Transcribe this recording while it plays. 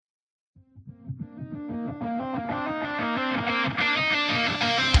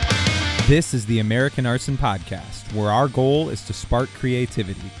This is the American Arson Podcast, where our goal is to spark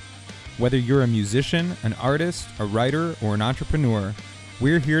creativity. Whether you're a musician, an artist, a writer, or an entrepreneur,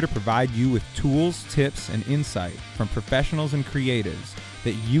 we're here to provide you with tools, tips, and insight from professionals and creatives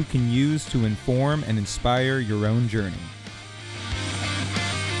that you can use to inform and inspire your own journey.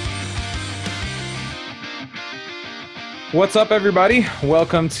 What's up, everybody?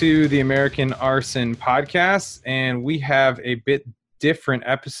 Welcome to the American Arson Podcast, and we have a bit different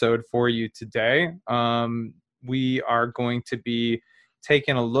episode for you today. We are going to be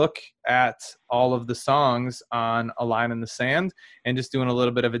taking a look at all of the songs on A Line in the Sand and just doing a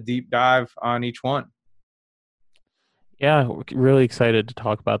little bit of a deep dive on each one. Yeah, we're really excited to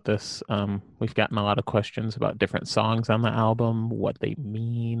talk about this. We've gotten a lot of questions about different songs on the album, what they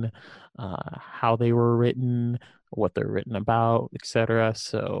mean, how they were written, what they're written about, etc.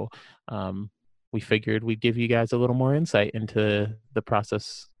 So we figured we'd give you guys a little more insight into the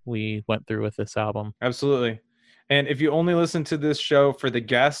process we went through with this album. Absolutely. And if you only listen to this show for the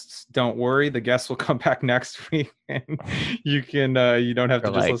guests, don't worry. The guests will come back next week, and you can you don't have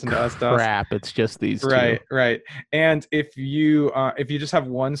to just listen to us. Crap, it's just these two. Right. And if you just have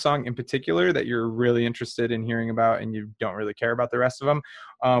one song in particular that you're really interested in hearing about, and you don't really care about the rest of them,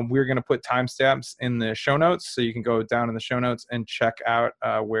 we're going to put timestamps in the show notes, so you can go down in the show notes and check out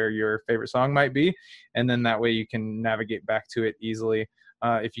where your favorite song might be, and then that way you can navigate back to it easily.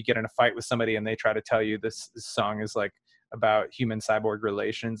 If you get in a fight with somebody and they try to tell you this song is like about human cyborg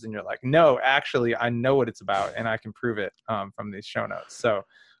relations, and you're like, no, actually, I know what it's about, and I can prove it from these show notes. So,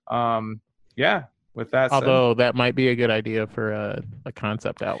 yeah, with that Although that might be a good idea for a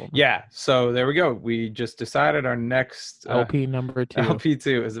concept album. Yeah, so there we go. We just decided our next LP number 2. LP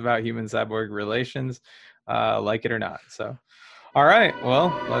 2 is about human cyborg relations, like it or not. So, all right,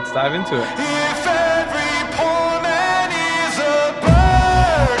 well, let's dive into it. If every poor man is a burden,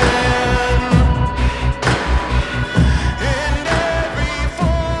 and every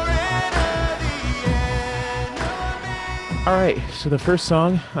foreigner the enemy. All right, so the first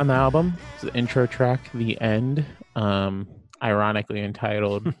song on the album is the intro track, The End, ironically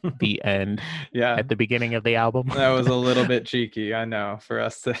entitled The End. Yeah, at the beginning of the album. That was a little bit cheeky, I know, for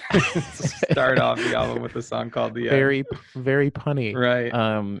us to start off the album with a song called The End. Very punny. Right.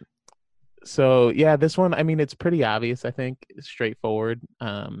 So yeah, this one, I mean, it's pretty obvious, I think. It's straightforward.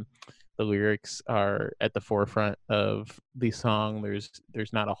 The lyrics are at the forefront of the song.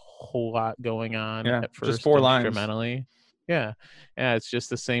 There's not a whole lot going on at first. Just 4 lines. Instrumentally. Yeah, it's just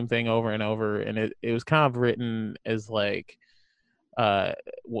the same thing over and over, and it was kind of written as like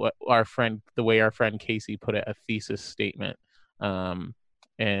what the way our friend Casey put it, a thesis statement, and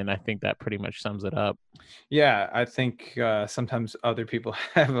I think that pretty much sums it up. Yeah, I think sometimes other people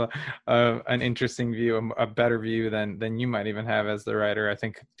have an interesting view, a better view than you might even have as the writer. I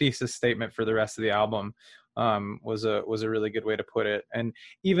think thesis statement for the rest of the album was a really good way to put it. And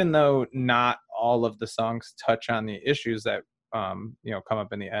even though not all of the songs touch on the issues that come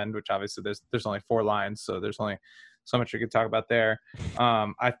up in the end, which obviously there's only 4 lines, so there's only so much we could talk about there.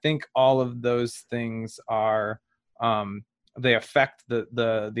 I think all of those things are they affect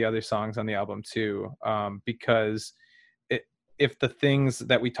the other songs on the album too, because if the things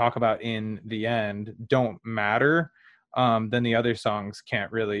that we talk about in the end don't matter, then the other songs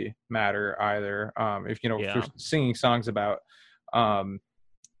can't really matter either. If you're singing songs about like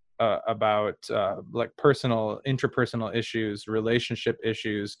interpersonal issues, relationship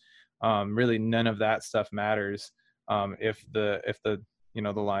issues, really none of that stuff matters if the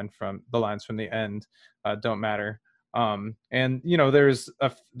lines from the end don't matter. And there's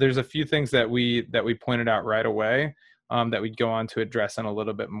a few things that we pointed out right away that we'd go on to address in a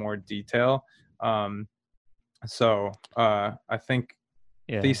little bit more detail. So I think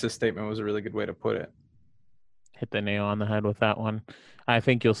thesis statement was a really good way to put it. Hit the nail on the head with that one. I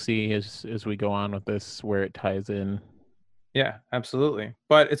think you'll see as we go on with this where it ties in. Yeah, absolutely.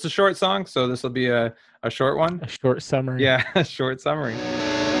 But it's a short song, so this will be a short one. A short summary. Yeah, a short summary.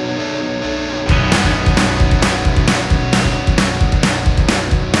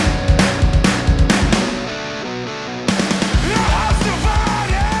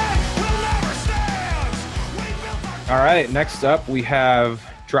 All right, next up we have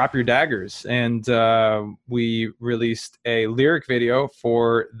Drop Your Daggers, and we released a lyric video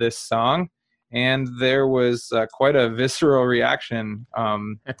for this song, and there was quite a visceral reaction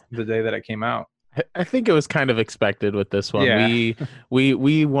the day that it came out. I think it was kind of expected with this one. Yeah.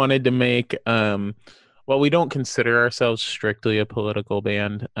 We wanted to make we don't consider ourselves strictly a political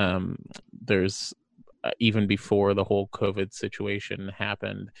band. There's even before the whole COVID situation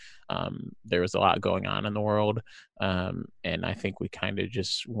happened, there was a lot going on in the world. And I think we kind of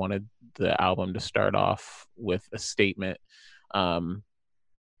just wanted the album to start off with a statement,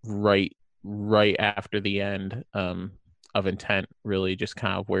 right after the end, of Intent, really just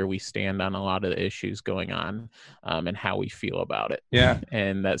kind of where we stand on a lot of the issues going on, and how we feel about it. Yeah.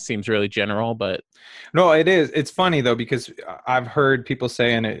 And that seems really general, but no, it is. It's funny though, because I've heard people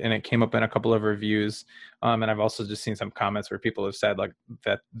say, and it came up in a couple of reviews, and I've also just seen some comments where people have said like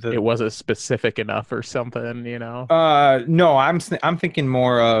that it wasn't specific enough or something, No, I'm thinking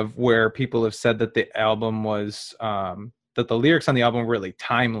more of where people have said that the album was that the lyrics on the album were really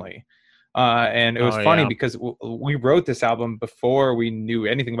timely. And it was funny because we wrote this album before we knew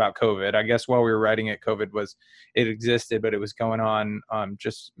anything about COVID. I guess while we were writing it, it existed, but it was going on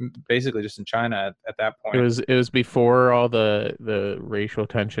just basically just in China at that point. It was before all the racial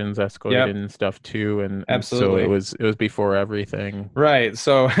tensions escalated and stuff too, and absolutely, so it was before everything. Right.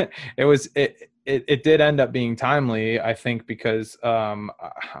 So it did end up being timely, I think, because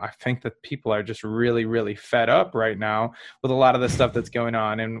I think that people are just really, really fed up right now with a lot of the stuff that's going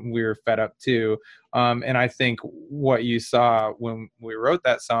on, and we're fed up too. And I think what you saw when we wrote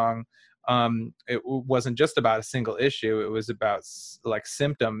that song, it wasn't just about a single issue. It was about like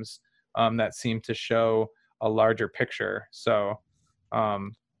symptoms that seemed to show a larger picture. So,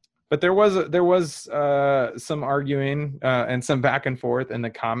 but there was some arguing and some back and forth in the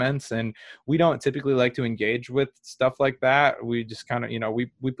comments, and we don't typically like to engage with stuff like that. We just kind of,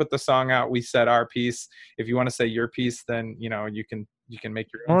 we put the song out, we said our piece. If you want to say your piece, then you can make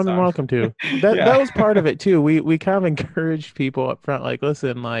your own more than song. Welcome to. That was part of it too. We kind of encouraged people up front, like,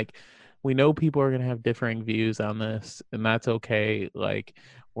 listen, like, we know people are gonna have differing views on this, and that's okay. Like,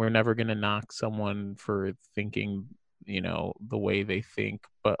 we're never gonna knock someone for thinking the way they think,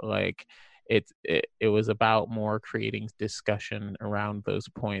 but like it was about more creating discussion around those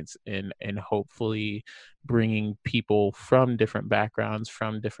points, and hopefully bringing people from different backgrounds,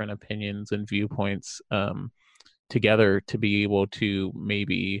 from different opinions and viewpoints together to be able to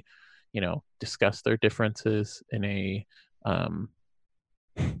maybe discuss their differences in a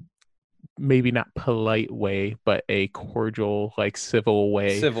maybe not polite way, but a cordial, like civil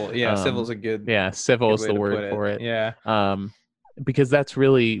way. Civil's a good. Yeah, civil is the word for it. Yeah. Because that's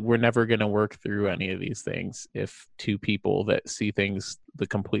really, we're never going to work through any of these things if two people that see things the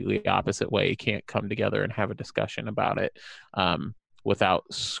completely opposite way can't come together and have a discussion about it, without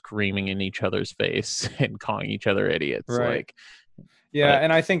screaming in each other's face and calling each other idiots. Right.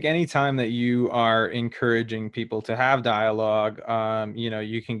 And I think anytime that you are encouraging people to have dialogue,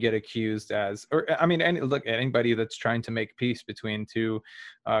 you can get accused anybody that's trying to make peace between two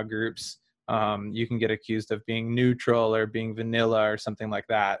groups, you can get accused of being neutral or being vanilla or something like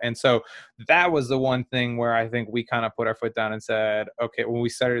that. And so that was the one thing where I think we kind of put our foot down and said, okay, when we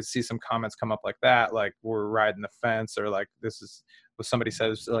started to see some comments come up like that, like we're riding the fence, or like this is what somebody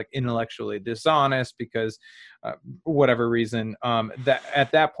says, like intellectually dishonest because whatever reason, that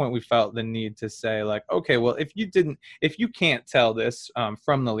at that point we felt the need to say like, okay, well, if you can't tell this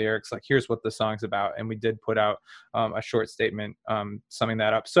from the lyrics, like here's what the song's about. And we did put out a short statement summing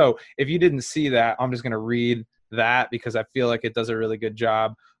that up. So if you didn't see that, I'm just going to read that because I feel like it does a really good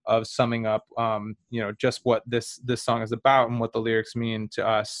job of summing up just what this song is about and what the lyrics mean to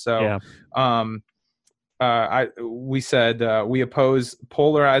us. So we said we oppose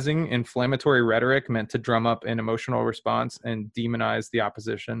polarizing, inflammatory rhetoric meant to drum up an emotional response and demonize the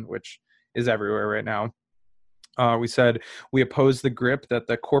opposition, which is everywhere right now. We said we oppose the grip that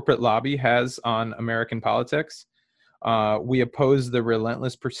the corporate lobby has on American politics. We oppose the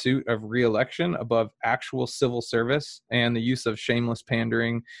relentless pursuit of re-election above actual civil service and the use of shameless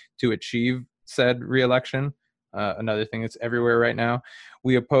pandering to achieve said re-election. Another thing that's everywhere right now.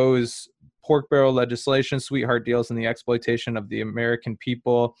 We oppose pork barrel legislation, sweetheart deals, and the exploitation of the American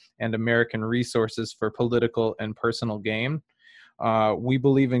people and American resources for political and personal gain. We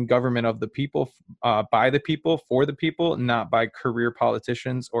believe in government of the people, by the people, for the people, not by career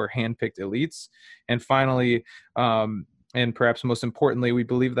politicians or handpicked elites. And finally, and perhaps most importantly, we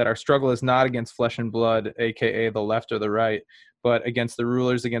believe that our struggle is not against flesh and blood, aka the left or the right, but against the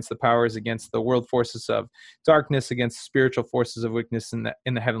rulers, against the powers, against the world forces of darkness, against spiritual forces of weakness in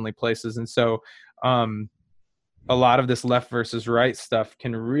the heavenly places. And so a lot of this left versus right stuff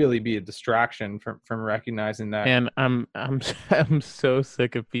can really be a distraction from recognizing that. And I'm so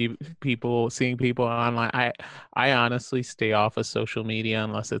sick of people seeing people online. I honestly stay off of social media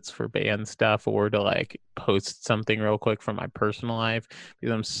unless it's for band stuff or to like post something real quick from my personal life,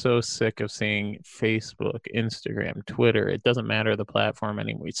 because I'm so sick of seeing Facebook, Instagram, Twitter. It doesn't matter the platform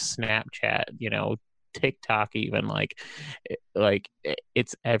anymore. Snapchat, TikTok, even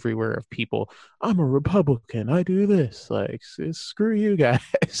it's everywhere of people. I'm a Republican. I do this. Like, screw you guys.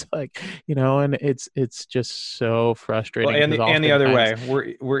 Like, and it's just so frustrating. Well, and the other way,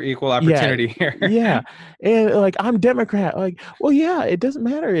 we're equal opportunity here. Yeah, and like, I'm Democrat. Like, well, yeah, it doesn't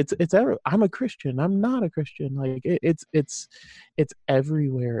matter. I'm a Christian. I'm not a Christian. Like, it's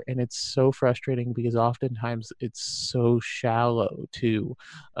everywhere, and it's so frustrating because oftentimes it's so shallow too,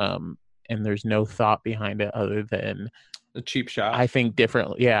 and there's no thought behind it other than a cheap shot. I think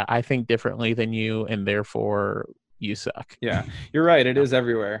differently. Yeah, I think differently than you, and therefore you suck. Yeah, you're right. It is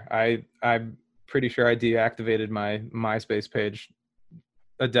everywhere. I'm pretty sure I deactivated my MySpace page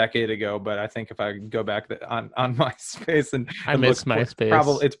a decade ago, but I think if I go back on MySpace and I miss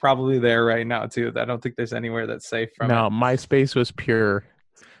MySpace. It's probably there right now too. I don't think there's anywhere that's safe from it. No, MySpace was pure.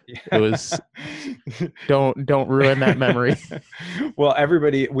 It was don't ruin that memory. Well,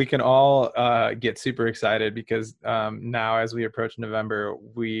 everybody, we can all get super excited because now as we approach November,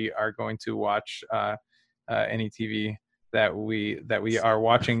 we are going to watch any TV that we are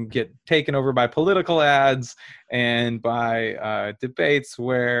watching get taken over by political ads and by debates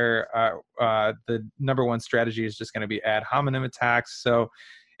where the number one strategy is just going to be ad hominem attacks. So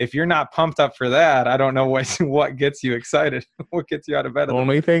if you're not pumped up for that, I don't know what gets you excited. What gets you out of bed? The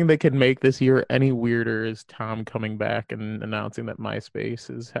only thing that could make this year any weirder is Tom coming back and announcing that MySpace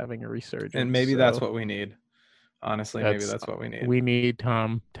is having a resurgence. And maybe that's what we need. Honestly, maybe that's what we need. We need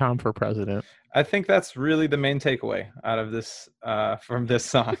Tom for president. I think that's really the main takeaway out of this from this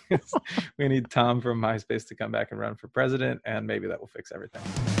song. We need Tom from MySpace to come back and run for president, and maybe that will fix everything.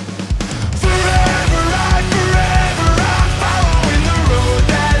 Forever, I'm following the road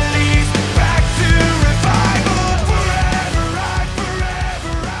that leads back to revival. Forever,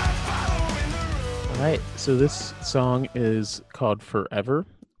 I'm following the road. All right, so this song is called Forever.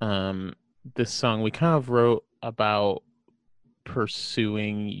 This song we kind of wrote about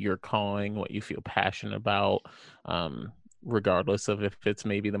pursuing your calling, what you feel passionate about, regardless of if it's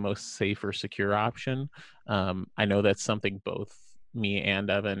maybe the most safe or secure option. I know that's something both me and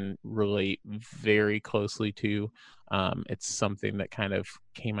Evan relate very closely to. It's something that kind of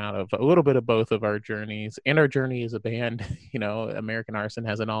came out of a little bit of both of our journeys and our journey as a band. American Arson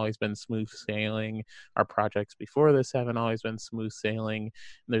hasn't always been smooth sailing. Our projects before this haven't always been smooth sailing. And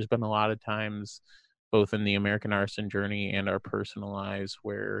there's been a lot of times both in the American Arson journey and our personal lives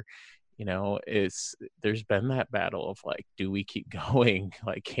where, there's been that battle of like, do we keep going?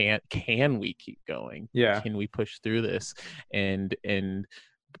 Like, can we keep going? Yeah. Can we push through this? And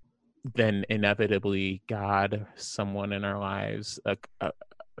then inevitably God, someone in our lives, a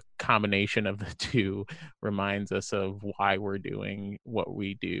combination of the two reminds us of why we're doing what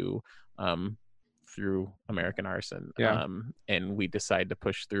we do, through American Arson. Yeah. And we decide to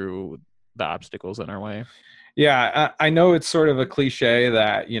push through the obstacles in our way. Yeah, I know it's sort of a cliche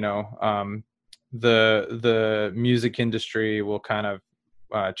that the music industry will kind of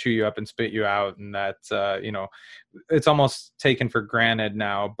chew you up and spit you out, and that it's almost taken for granted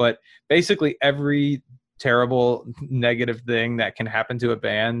now. But basically, every terrible negative thing that can happen to a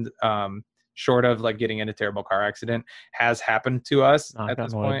band, short of like getting in a terrible car accident, has happened to us at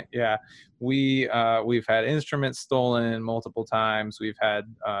this point. Yeah, we've had instruments stolen multiple times. We've had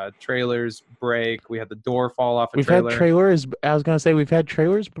trailers break. We had the door fall off a trailer. We've had trailers. I was gonna say we've had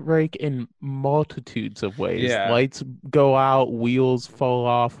trailers break in multitudes of ways. Yeah. Lights go out, wheels fall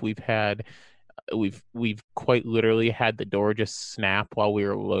off. We've quite literally had the door just snap while we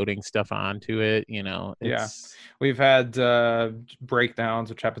were loading stuff onto it. We've had breakdowns,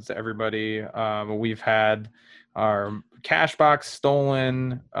 which happens to everybody. We've had our cash box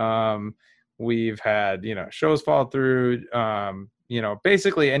stolen. We've had shows fall through.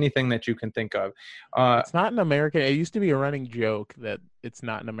 Basically anything that you can think of. It's not an American. It used to be a running joke that it's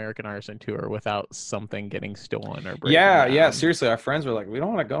not an American Arson tour without something getting stolen or breaking down. Yeah. Seriously, our friends were like, "We don't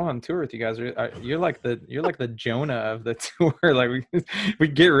want to go on tour with you guys. You're like the Jonah of the tour. Like we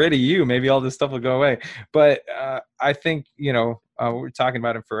get rid of you, maybe all this stuff will go away." But I think we're talking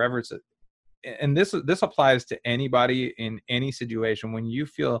about it forever. And this applies to anybody in any situation. When you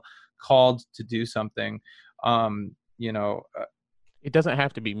feel called to do something, it doesn't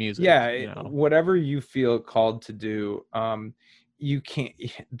have to be music. Yeah, whatever you feel called to do, you can't.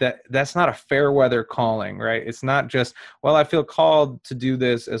 That's not a fair weather calling, right? It's not just, well, I feel called to do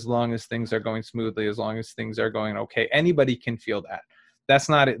this as long as things are going smoothly, as long as things are going okay. Anybody can feel that. That's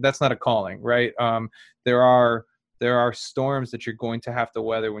not a calling, right? There are there are storms that you're going to have to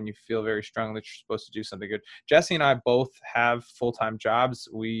weather when you feel very strong that you're supposed to do something good. Jesse and I both have full-time jobs.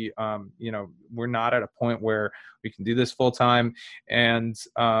 We, we're not at a point where we can do this full-time. And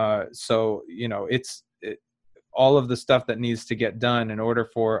so, all of the stuff that needs to get done in order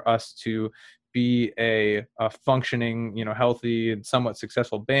for us to be a functioning, healthy and somewhat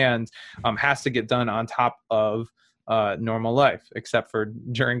successful band has to get done on top of normal life, except for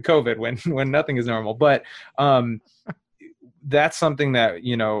during COVID when nothing is normal. But that's something that,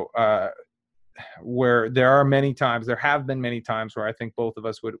 where there have been many times where I think both of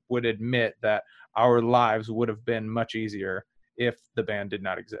us would admit that our lives would have been much easier if the band did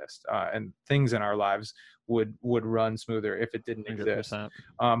not exist, and things in our lives would run smoother if it didn't 100%. exist.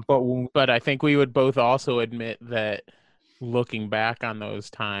 But I think we would both also admit that looking back on those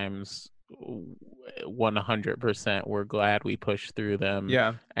times, 100% we're glad we pushed through them.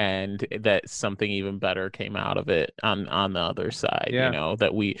 Yeah. And that something even better came out of it on the other side. Yeah.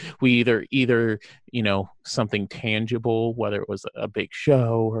 That we either something tangible, whether it was a big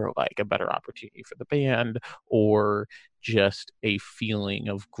show or like a better opportunity for the band, or just a feeling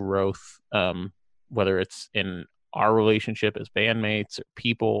of growth, whether it's in our relationship as bandmates or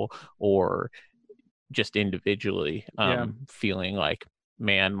people, or just individually, feeling like,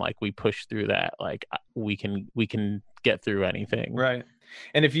 man, like we pushed through that, like we can get through anything. Right.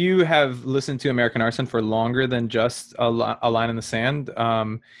 And if you have listened to American Arson for longer than just a line in the sand,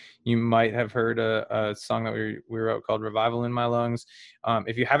 you might have heard a song that we wrote called Revival in My Lungs.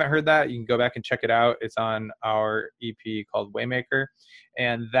 If you haven't heard that, you can go back and check it out. It's on our EP called Waymaker.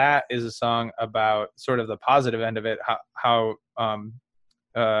 And that is a song about sort of the positive end of it, how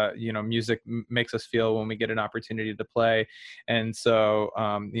music makes us feel when we get an opportunity to play. And so,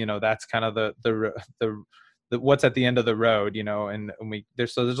 that's kind of the what's at the end of the road, and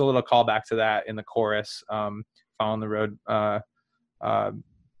there's a little callback to that in the chorus, following the road,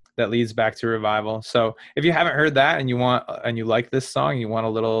 that leads back to Revival. So if you haven't heard that and you like this song, you want a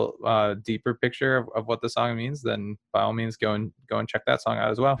little deeper picture of what the song means, then by all means go and check that song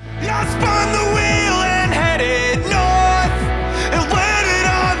out as well. I spun the wheel and headed north and landed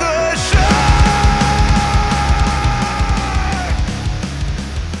on the shore.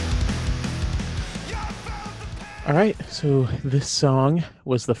 All right, so this song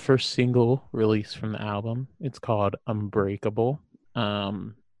was the first single released from the album. It's called Unbreakable.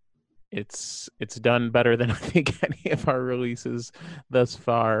 It's done better than I think any of our releases thus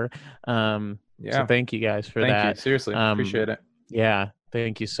far. So thank you guys for that. Thank you. Seriously, appreciate it. Yeah,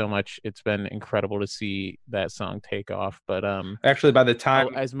 thank you so much. It's been incredible to see that song take off. But actually, by the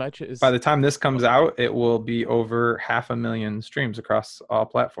time this comes out, it will be over 500,000 streams across all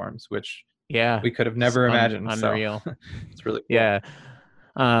platforms, which we could have never imagined. Unreal. So, it's really cool. Yeah.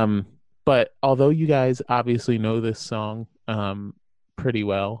 But although you guys obviously know this song pretty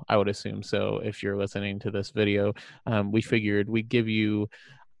well, I would assume so if you're listening to this video, we figured we'd give you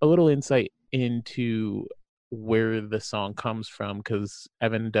a little insight into where the song comes from, because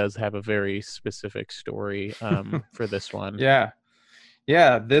Evan does have a very specific story for this one. So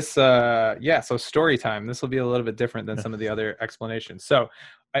story time. This will be a little bit different than some of the other explanations. So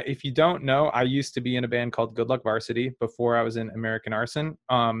if you don't know, I used to be in a band called Good Luck Varsity before I was in American Arson,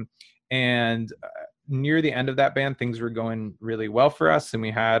 and near the end of that band, things were going really well for us, and we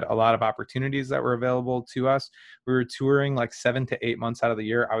had a lot of opportunities that were available to us. We were touring like 7 to 8 months out of the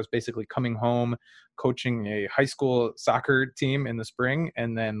year. I was basically coming home, coaching a high school soccer team in the spring,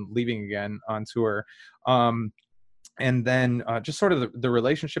 and then leaving again on tour. And then just sort of the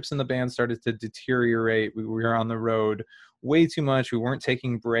relationships in the band started to deteriorate. We were on the road way too much. We weren't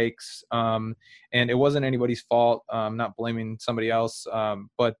taking breaks, and it wasn't anybody's fault. Not blaming somebody else,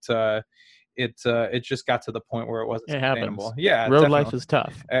 but it just got to the point where it wasn't sustainable. Happens. Yeah, road definitely. life is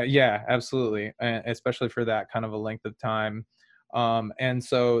tough. Yeah, absolutely, especially for that kind of a length of time. And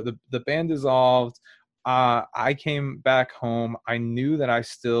so the band dissolved. I came back home. I knew that I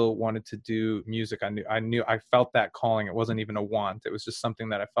still wanted to do music. I felt that calling. It wasn't even a want. It was just something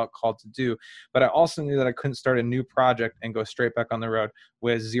that I felt called to do. But I also knew that I couldn't start a new project and go straight back on the road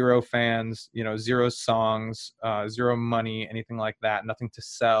with 0 fans, 0 songs, 0 money, anything like that, nothing to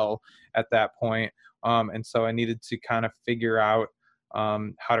sell at that point. And so I needed to kind of figure out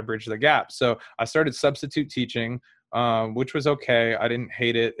how to bridge the gap. So I started substitute teaching, which was okay. I didn't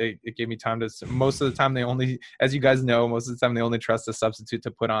hate it. It gave me time to, most of the time as you guys know, most of the time they only trust a substitute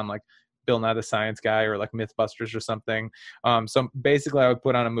to put on like Bill Nye the Science Guy or like Mythbusters or something. So basically I would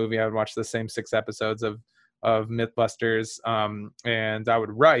put on a movie. I would watch the same 6 episodes of Mythbusters, and I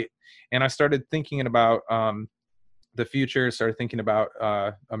would write. And I started thinking about the future, started thinking about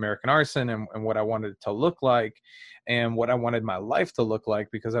American Arson and what I wanted it to look like and what I wanted my life to look like,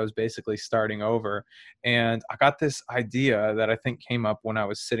 because I was basically starting over. And I got this idea that I think came up when I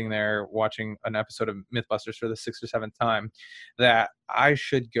was sitting there watching an episode of Mythbusters for the 6th or 7th time, that I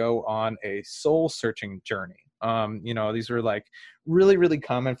should go on a soul searching journey. These were like really, really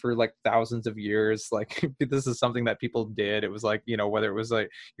common for like thousands of years. Like this is something that people did. It was like, whether it was like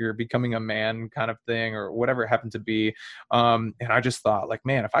you're becoming a man kind of thing or whatever it happened to be. And I just thought like,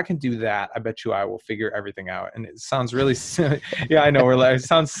 man, if I can do that, I bet you I will figure everything out. And it sounds really, yeah, I know it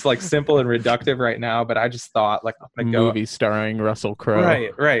sounds like simple and reductive right now, but I just thought like, I'm gonna go movie starring Russell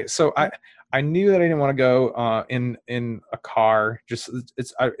Crowe. Right. So I knew that I didn't want to go in a car.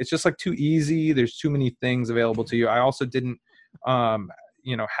 It's just like too easy. There's too many things available to you. I also didn't,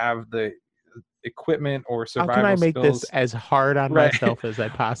 have the equipment or survival skills. How can I make this as hard on myself as I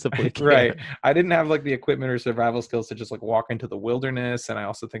possibly can? Right. I didn't have like the equipment or survival skills to just like walk into the wilderness. And I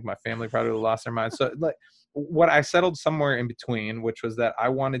also think my family probably lost their minds. So like what I settled somewhere in between, which was that I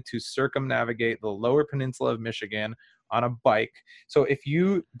wanted to circumnavigate the lower peninsula of Michigan on a bike. So if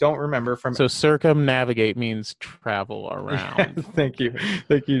you don't remember from... So circumnavigate means travel around. Thank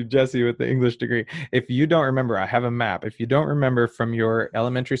you, Jesse, with the English degree. If you don't remember, I have a map. If you don't remember from your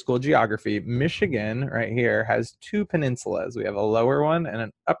elementary school geography, Michigan right here has 2 peninsulas. We have a lower one and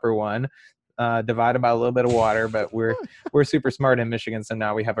an upper one. Divided by a little bit of water, but we're super smart in Michigan, so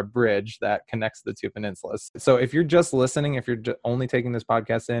now we have a bridge that connects the 2 peninsulas. So if you're just listening, if you're only taking this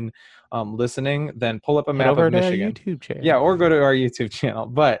podcast in, listening, then pull up a map of Michigan. Our YouTube channel. Yeah, or go to our YouTube channel.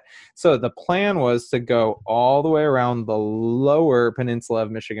 But so the plan was to go all the way around the lower peninsula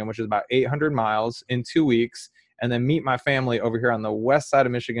of Michigan, which is about 800 miles, in 2 weeks, and then meet my family over here on the west side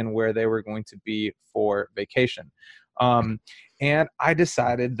of Michigan, where they were going to be for vacation. And I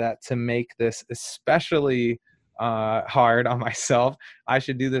decided that to make this especially hard on myself, I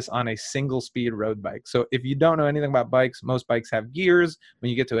should do this on a single speed road bike. So if you don't know anything about bikes, most bikes have gears. When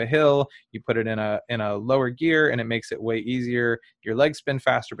you get to a hill, you put it in a lower gear and it makes it way easier. Your legs spin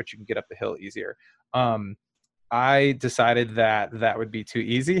faster, but you can get up the hill easier. I decided that would be too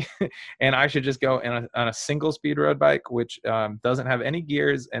easy and I should just go on a single speed road bike, which doesn't have any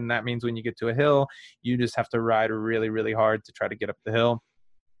gears. And that means when you get to a hill, you just have to ride really, really hard to try to get up the hill.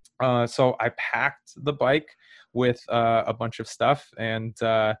 So I packed the bike with a bunch of stuff and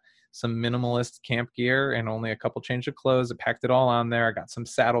some minimalist camp gear and only a couple change of clothes. I packed it all on there. I got some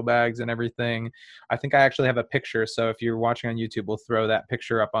saddlebags and everything. I think I actually have a picture. So if you're watching on YouTube, we'll throw that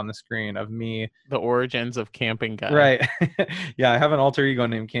picture up on the screen of me. The origins of Camping Guy. Right. Yeah, I have an alter ego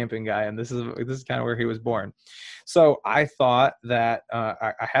named Camping Guy, and this is kind of where he was born. So I thought that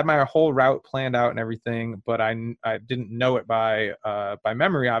I had my whole route planned out and everything, but I didn't know it by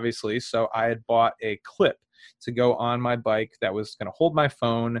memory, obviously. So I had bought a clip to go on my bike that was going to hold my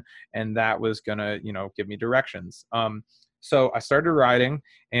phone and that was going to, give me directions. So I started riding,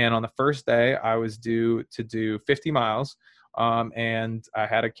 and on the first day I was due to do 50 miles. And I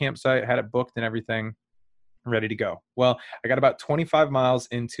had a campsite, had it booked and everything ready to go. Well, I got about 25 miles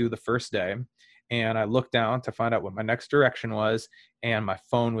into the first day, and I looked down to find out what my next direction was, and my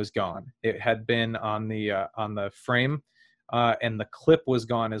phone was gone. It had been on the frame, and the clip was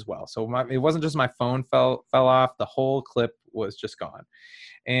gone as well. So it wasn't just my phone fell off, the whole clip was just gone.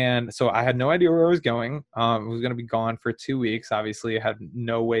 And so I had no idea where I was going. It was going to be gone for 2 weeks. Obviously, I had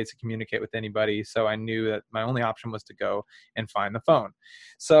no way to communicate with anybody. So I knew that my only option was to go and find the phone.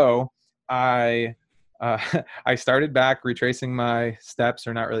 So I started back retracing my steps,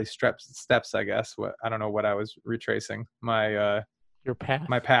 or not really steps, I guess. I don't know what I was retracing. Your path.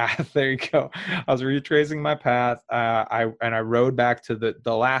 My path. There you go. I was retracing my path. I rode back to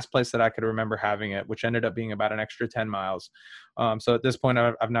the last place that I could remember having it, which ended up being about an extra 10 miles. So at this point,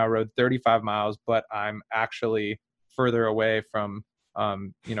 I've now rode 35 miles, but I'm actually further away from,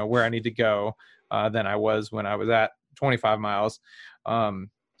 where I need to go than I was when I was at 25 miles.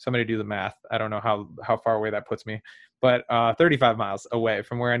 Somebody do the math. I don't know how far away that puts me, but 35 miles away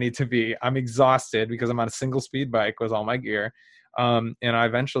from where I need to be. I'm exhausted because I'm on a single speed bike with all my gear. And I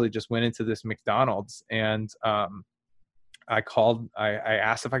eventually just went into this McDonald's, and I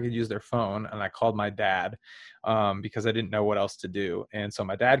asked if I could use their phone, and I called my dad because I didn't know what else to do. And so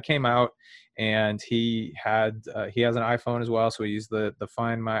my dad came out, and he has an iPhone as well. So we used the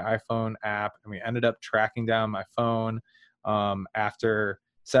Find My iPhone app, and we ended up tracking down my phone. After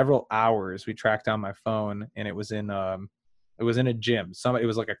several hours, we tracked down my phone, and it was in It was in a gym. It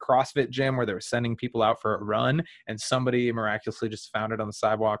was like a CrossFit gym where they were sending people out for a run, and somebody miraculously just found it on the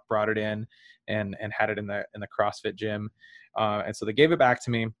sidewalk, brought it in, and had it in the CrossFit gym. And so they gave it back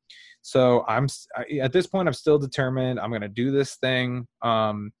to me. So at this point, I'm still determined. I'm going to do this thing.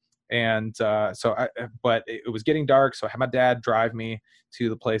 But it was getting dark. So I had my dad drive me to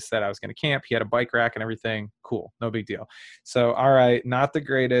the place that I was going to camp. He had a bike rack and everything. Cool. No big deal. So, all right. Not the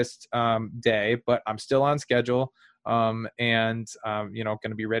greatest day, but I'm still on schedule. Going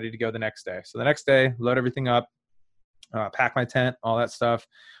to be ready to go the next day. So the next day, load everything up, pack my tent, all that stuff.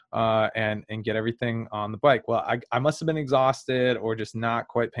 And get everything on the bike. Well, I must have been exhausted or just not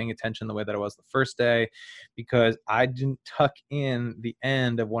quite paying attention the way that I was the first day, because I didn't tuck in the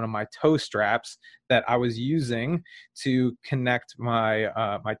end of one of my toe straps that I was using to connect my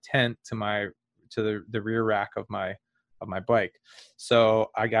my tent to the rear rack of my bike.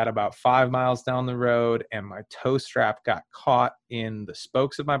 So I got about 5 miles down the road and my toe strap got caught in the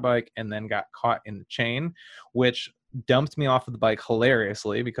spokes of my bike and then got caught in the chain, which dumped me off of the bike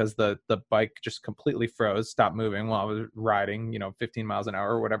hilariously, because the bike just completely froze, stopped moving while I was riding, 15 miles an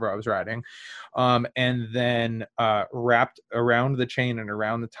hour or whatever I was riding. And then wrapped around the chain and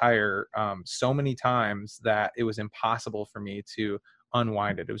around the tire so many times that it was impossible for me to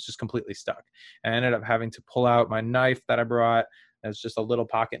unwind it. It was just completely stuck. I ended up having to pull out my knife that I brought. It's just a little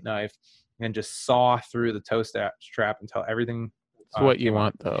pocket knife, and just saw through the toe strap until everything. It's what you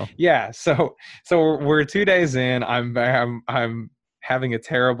want, though. Yeah. So we're 2 days in. I'm having a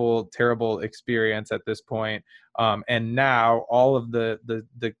terrible experience at this point. And now all of the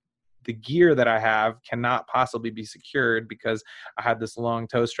gear that I have cannot possibly be secured because I had this long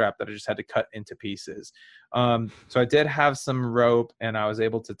toe strap that I just had to cut into pieces. So I did have some rope, and I was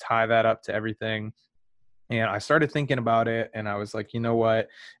able to tie that up to everything. And I started thinking about it, and I was like, you know what?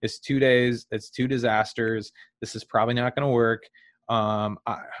 It's 2 days. It's 2 disasters. This is probably not going to work. I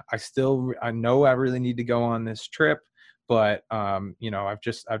know I really need to go on this trip, but I've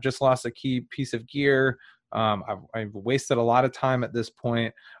just lost a key piece of gear. I've wasted a lot of time at this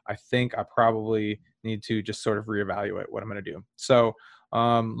point. I think I probably need to just sort of reevaluate what I'm going to do. So,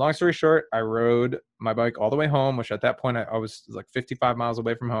 long story short, I rode my bike all the way home, which at that point I was like 55 miles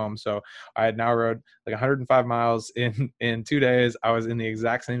away from home. So I had now rode like 105 miles in 2 days. I was in the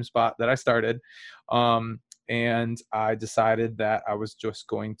exact same spot that I started. And I decided that I was just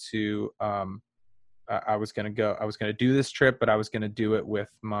going to, I was going to do this trip, but I was going to do it with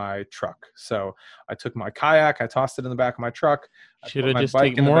my truck. So I took my kayak, I tossed it in the back of my truck. Should have just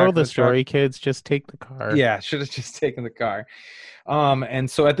taken more of the story, kids. Just take the car. Yeah, should have just taken the car. And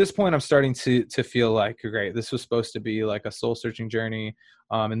so at this point, I'm starting to feel like, great, this was supposed to be like a soul searching journey.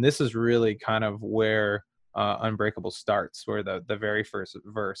 And this is really kind of where Unbreakable starts, where the very first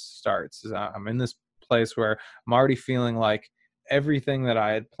verse starts. I'm in this place where I'm already feeling like everything that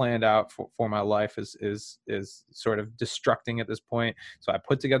I had planned out for my life is sort of destructing at this point. So I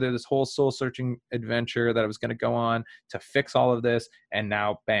put together this whole soul searching adventure that I was going to go on to fix all of this. And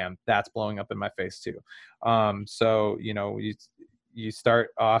now, bam, that's blowing up in my face too. So, you start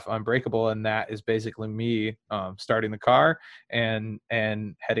off Unbreakable, and that is basically me starting the car and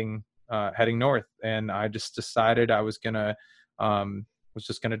heading north. And I just decided I was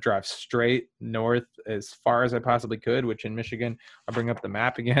just going to drive straight north as far as I possibly could, which in Michigan, I'll bring up the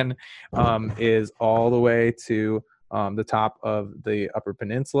map again, is all the way to the top of the Upper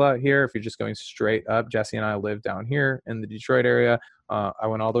Peninsula here. If you're just going straight up, Jesse and I live down here in the Detroit area. I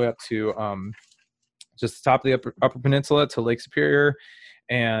went all the way up to just the top of the Upper Peninsula to Lake Superior,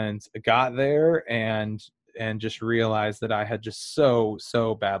 and got there and just realized that I had just so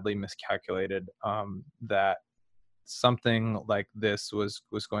badly miscalculated that something like this was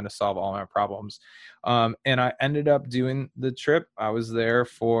going to solve all my problems. And I ended up doing the trip. I was there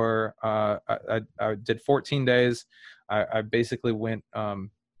for I did 14 days. I basically went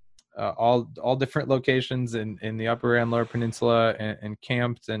all different locations in the Upper and Lower Peninsula, and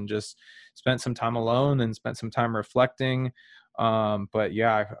camped and just spent some time alone and spent some time reflecting. But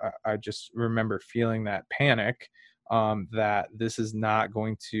yeah, I just remember feeling that panic that this is not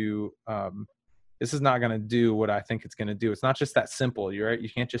going to do what I think it's going to do. It's not just that simple. You're right. You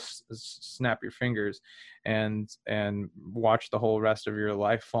can't just snap your fingers and watch the whole rest of your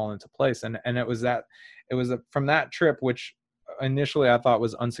life fall into place. And it was from that trip, which initially I thought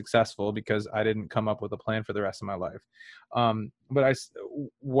was unsuccessful because I didn't come up with a plan for the rest of my life. But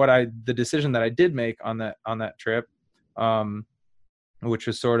the decision that I did make on that trip, which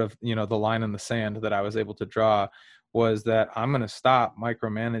was sort of, the line in the sand that I was able to draw, was that I'm going to stop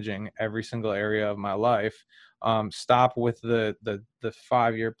micromanaging every single area of my life. Stop with the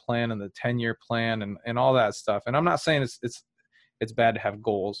 5-year plan and the 10-year plan and all that stuff. And I'm not saying it's bad to have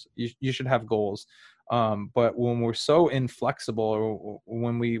goals. You should have goals. But when we're so inflexible, or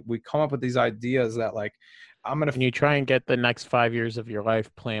when we come up with these ideas that like, when you try and get the next 5 years of your life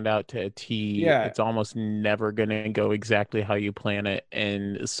planned out to a T, it's almost never going to go exactly how you plan it.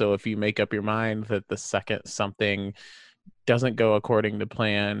 And so if you make up your mind that the second something doesn't go according to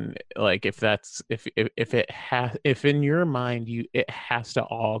plan, like if in your mind it has to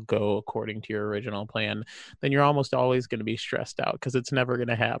all go according to your original plan, then you're almost always going to be stressed out because it's never going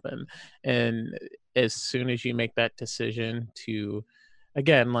to happen. And as soon as you make that decision to,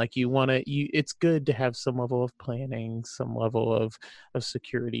 again, like it's good to have some level of planning, some level of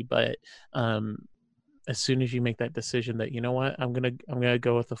security, but as soon as you make that decision that, you know what, I'm gonna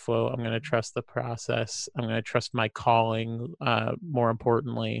go with the flow, I'm gonna trust the process, I'm gonna trust my calling, more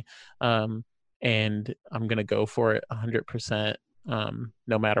importantly, and I'm gonna go for it 100%,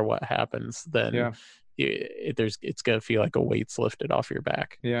 no matter what happens, then it's gonna feel like a weight's lifted off your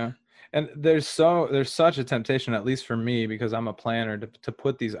back. Yeah. And there's such a temptation, at least for me, because I'm a planner, to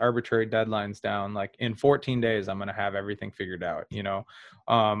put these arbitrary deadlines down. Like in 14 days, I'm going to have everything figured out,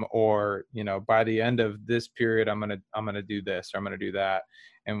 or, by the end of this period, I'm going to do this, or I'm going to do that.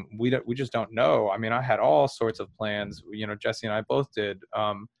 And we just don't know. I mean, I had all sorts of plans, Jesse and I both did,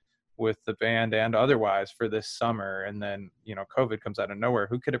 with the band and otherwise for this summer. And then, COVID comes out of nowhere.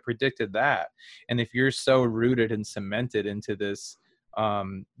 Who could have predicted that? And if you're so rooted and cemented into this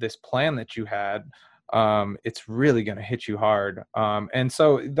plan that you had, it's really going to hit you hard. And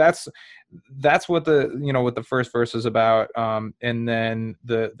so that's what what the first verse is about. And then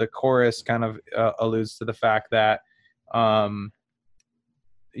the chorus kind of alludes to the fact that, I've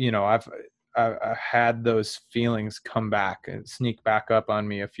had those feelings come back and sneak back up on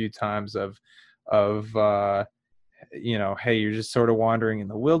me a few times of hey, you're just sort of wandering in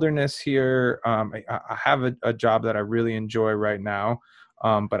the wilderness here. I have a job that I really enjoy right now,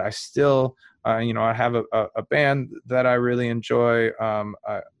 but I still, I have a band that I really enjoy. I'm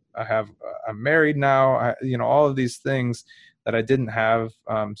married now. All of these things that I didn't have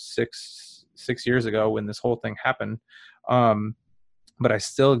 6 years ago when this whole thing happened. But I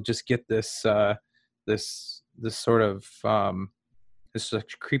still just get this sort of this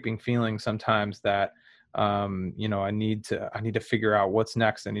creeping feeling sometimes that, I need to figure out what's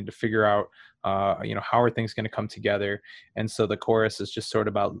next. I need to figure out, how are things going to come together? And so the chorus is just sort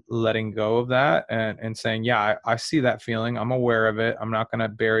of about letting go of that and saying, yeah, I see that feeling. I'm aware of it. I'm not going to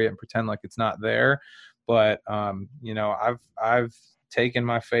bury it and pretend like it's not there. But, I've taken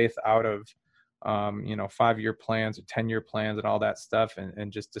my faith out of, 5-year plans or 10-year plans and all that stuff.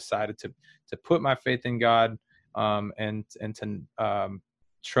 And just decided to put my faith in God, and to,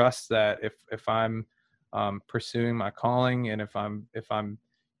 trust that if I'm, pursuing my calling, and if I'm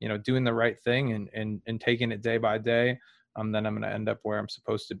doing the right thing and taking it day by day, then I'm going to end up where I'm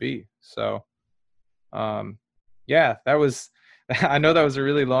supposed to be. So that was I know that was a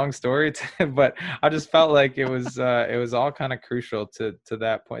really long story, but I just felt like it was all kind of crucial to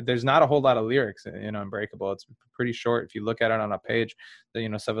that point. There's not a whole lot of lyrics in Unbreakable. It's pretty short. If you look at it on a page,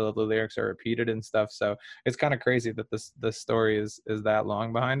 some of the lyrics are repeated and stuff. So it's kind of crazy that the story is that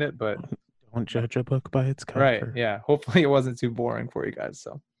long behind it, but don't judge a book by its cover. Right. Yeah. Hopefully it wasn't too boring for you guys.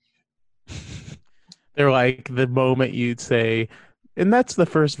 So they're like the moment you'd say, and that's the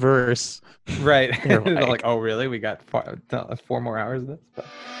first verse. Right. They're like, oh, really? We got 4 more hours of this? But,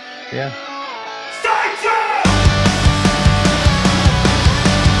 yeah.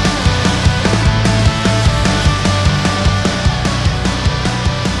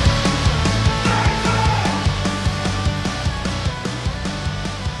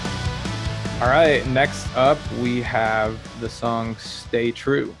 All right, next up we have the song Stay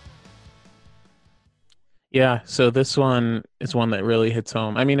True. Yeah, so this one is one that really hits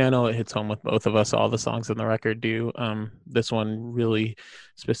home. I mean, I know it hits home with both of us. All the songs on the record do. This one really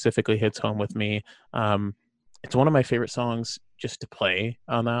specifically hits home with me. It's one of my favorite songs just to play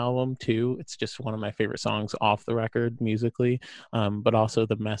on the album, too. It's just one of my favorite songs off the record musically, but also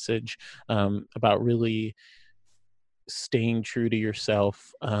the message about really staying true to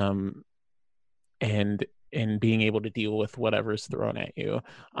yourself, and being able to deal with whatever's thrown at you.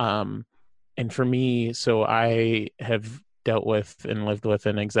 And for me, so I have dealt with and lived with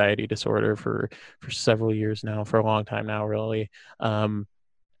an anxiety disorder for several years now, for a long time now, really.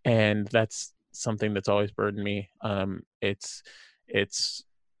 And that's something that's always burdened me. It's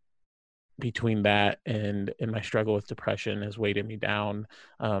between that and my struggle with depression has weighted me down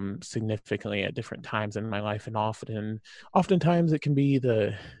significantly at different times in my life. And oftentimes it can be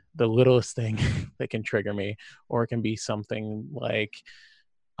the littlest thing that can trigger me, or it can be something like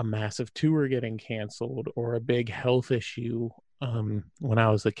a massive tour getting canceled or a big health issue when I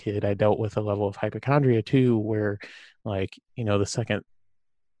was a kid, I dealt with a level of hypochondria too, where like, the second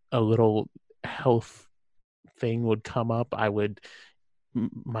a little health thing would come up,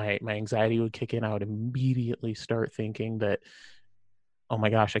 my anxiety would kick in. I would immediately start thinking that, oh my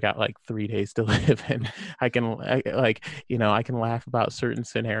gosh, I got like 3 days to live, and I can laugh about certain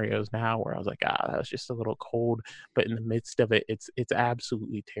scenarios now where I was like, that was just a little cold, but in the midst of it, it's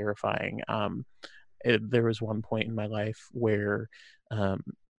absolutely terrifying. There was one point in my life where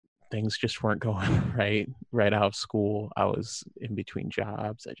things just weren't going right out of school. I was in between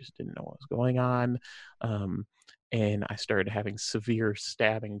jobs. I just didn't know what was going on. And I started having severe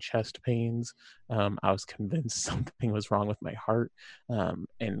stabbing chest pains. I was convinced something was wrong with my heart.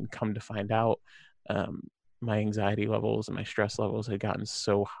 And come to find out, my anxiety levels and my stress levels had gotten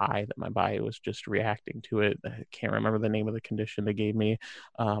so high that my body was just reacting to it. I can't remember the name of the condition they gave me.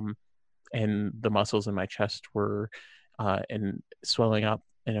 And the muscles in my chest were and swelling up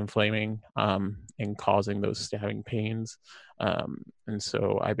and inflaming and causing those stabbing pains. And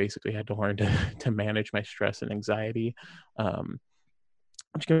so I basically had to learn to manage my stress and anxiety,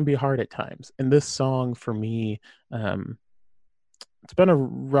 which can be hard at times. And this song for me, it's been a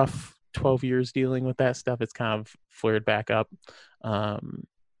rough 12 years dealing with that stuff. It's kind of flared back up,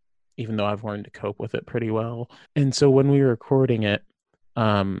 even though I've learned to cope with it pretty well. And so when we were recording it,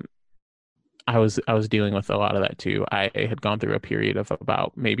 I was dealing with a lot of that too. I had gone through a period of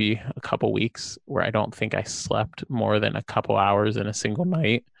about maybe a couple weeks where I don't think I slept more than a couple hours in a single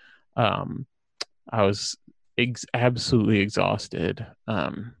night. I was absolutely exhausted.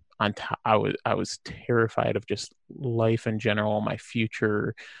 I was terrified of just life in general, my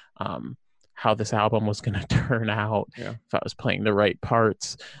future, how this album was going to turn out, if I was playing the right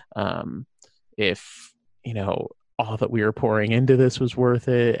parts, if all that we were pouring into this was worth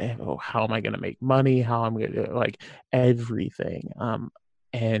it. And, how am I going to make money? How I'm going to like everything.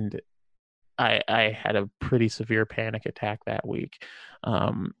 And I had a pretty severe panic attack that week.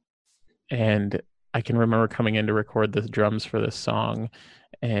 And I can remember coming in to record the drums for this song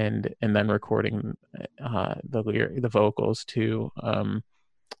and then recording the vocals too.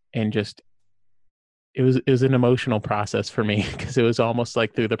 And just, it was an emotional process for me because it was almost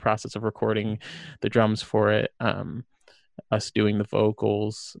like through the process of recording the drums for it, us doing the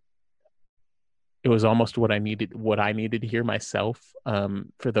vocals, it was almost what I needed to hear myself.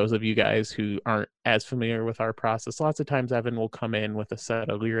 For those of you guys who aren't as familiar with our process, lots of times Evan will come in with a set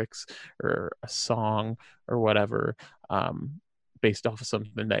of lyrics or a song or whatever, based off of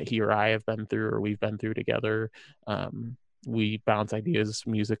something that he or I have been through or we've been through together. We bounce ideas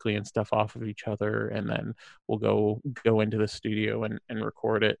musically and stuff off of each other, and then we'll go into the studio and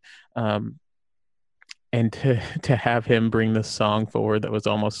record it. And to have him bring this song forward that was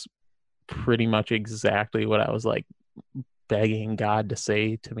almost pretty much exactly what I was like begging God to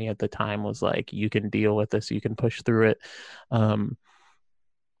say to me at the time was like, you can deal with this, you can push through it.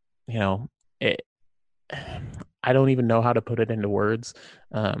 I don't even know how to put it into words.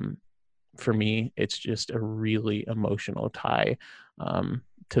 For me, it's just a really emotional tie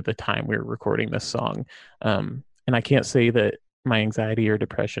to the time we were recording this song. And I can't say that my anxiety or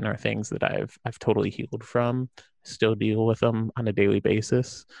depression are things that I've totally healed from. Still deal with them on a daily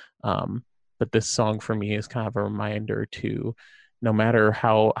basis. But this song for me is kind of a reminder to, no matter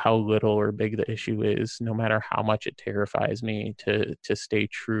how little or big the issue is, no matter how much it terrifies me, to stay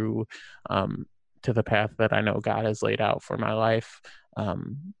true to the path that I know God has laid out for my life,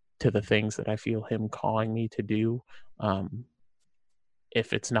 to the things that I feel him calling me to do.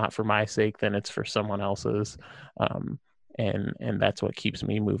 If it's not for my sake, then it's for someone else's. And that's what keeps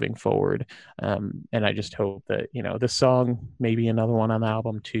me moving forward. And I just hope that, this song, maybe another one on the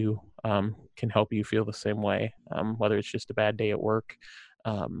album too, can help you feel the same way. Whether it's just a bad day at work,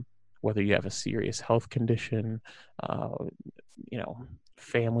 whether you have a serious health condition,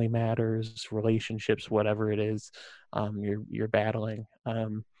 family matters, relationships, whatever it is, you're battling.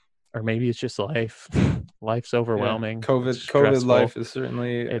 Or maybe it's just life. Life's overwhelming. COVID life is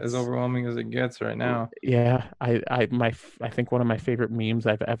certainly as overwhelming as it gets right now. Yeah, I think one of my favorite memes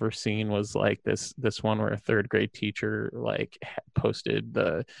I've ever seen was like this one where a third grade teacher like posted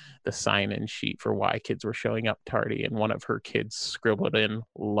the sign-in sheet for why kids were showing up tardy, and one of her kids scribbled in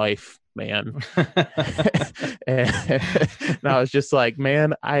 "life, man." And I was just like,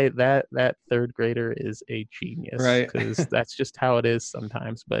 man, that third grader is a genius, right? Because that's just how it is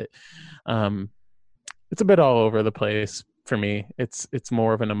sometimes. But it's a bit all over the place for me. It's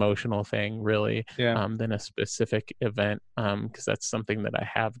more of an emotional thing, really, than a specific event, because that's something that I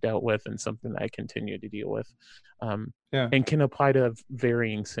have dealt with and something that I continue to deal with, and can apply to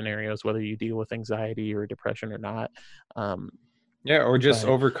varying scenarios, whether you deal with anxiety or depression or not. Yeah, or just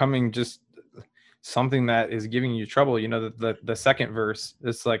But overcoming just something that is giving you trouble. You know, the second verse,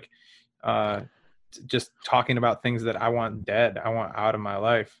 it's like uh just talking about things that I want dead, I want out of my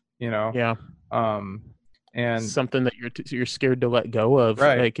life, you know. yeah, Um and something that you're scared to let go of,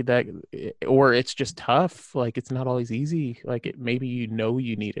 right. like that, or it's just tough. Like it's not always easy. Like maybe you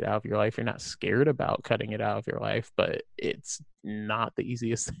need it out of your life. You're not scared about cutting it out of your life, but it's not the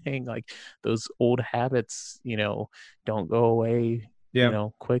easiest thing. Like those old habits, don't go away, Yeah.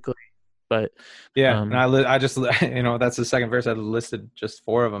 quickly. But Yeah, and I just that's the second verse. I listed just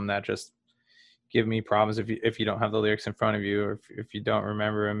 4 of them that just give me problems if you don't have the lyrics in front of you, or if you don't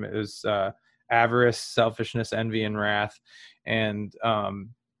remember them. It was avarice, selfishness, envy, and wrath. And and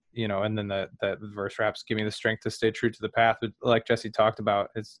then the verse wraps, give me the strength to stay true to the path. But like Jesse talked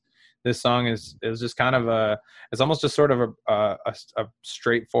about, this song is just kind of it's almost just sort of a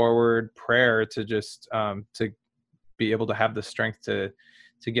straightforward prayer to just to be able to have the strength to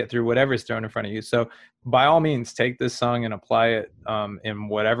get through whatever's thrown in front of you. So by all means, take this song and apply it in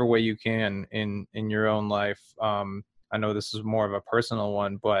whatever way you can in your own life. I know this is more of a personal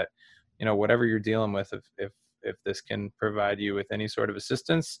one, but whatever you're dealing with, if this can provide you with any sort of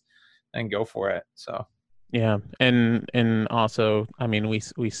assistance, then go for it. So yeah, and also, I mean,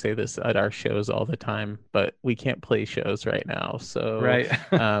 we say this at our shows all the time, but we can't play shows right now, so right.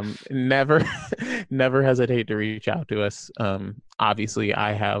 never never hesitate to reach out to us. Obviously,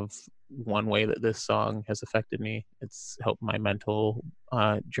 I have one way that this song has affected me. It's helped my mental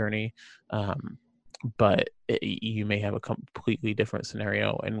journey. But you may have a completely different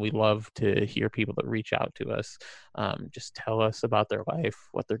scenario, and we love to hear people that reach out to us. Just tell us about their life,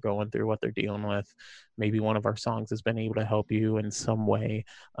 what they're going through, what they're dealing with. Maybe one of our songs has been able to help you in some way.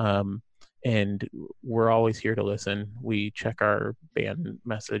 And we're always here to listen. We check our band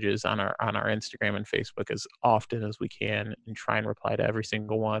messages on our Instagram and Facebook as often as we can and try and reply to every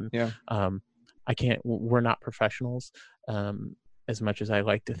single one. Yeah. We're not professionals. As much as I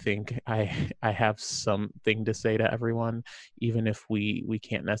like to think I have something to say to everyone, even if we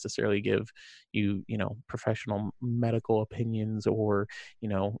can't necessarily give you, professional medical opinions or,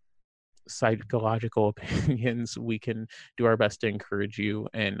 psychological opinions, we can do our best to encourage you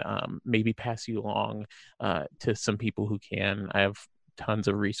and maybe pass you along to some people who can. I have tons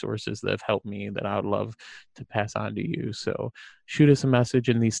of resources that have helped me that I would love to pass on to you. So shoot us a message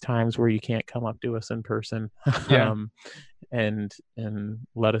in these times where you can't come up to us in person. Yeah. And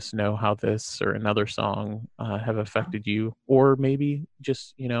let us know how this or another song have affected you, or maybe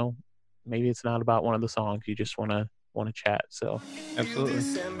just maybe it's not about one of the songs, you just want to chat. So Absolutely.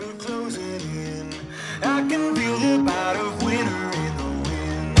 I can feel the bite of winter in the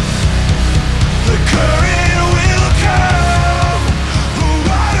wind. The current will come, the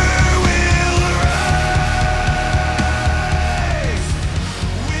water will rise.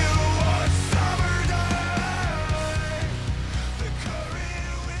 We'll watch summer die. The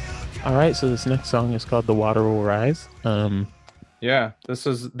current will come. all right, so this next song is called The Water Will Rise. Yeah, this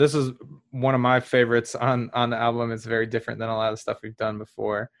is one of my favorites on the album. It's very different than a lot of stuff we've done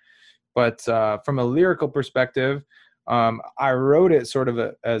before. But from a lyrical perspective, I wrote it sort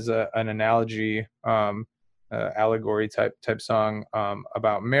of as an analogy, allegory type song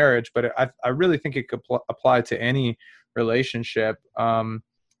about marriage. But I really think it could apply to any relationship.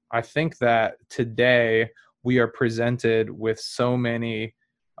 I think that today we are presented with so many,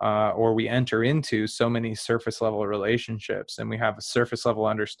 or we enter into so many surface level relationships, and we have a surface level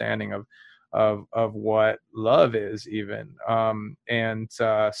understanding of what love is even.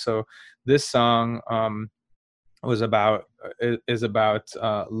 So this song is about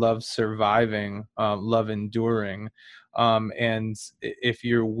love surviving, love enduring. And if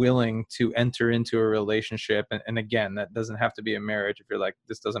you're willing to enter into a relationship, and again, that doesn't have to be a marriage. If you're like,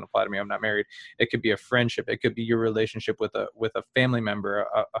 this doesn't apply to me, I'm not married. It could be a friendship. It could be your relationship with a family member,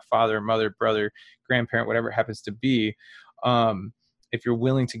 a father, mother, brother, grandparent, whatever it happens to be. If you're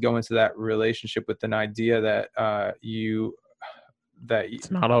willing to go into that relationship with an idea that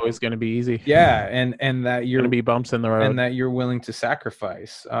it's not always going to be easy. Yeah, and that you're going to be bumps in the road, and that you're willing to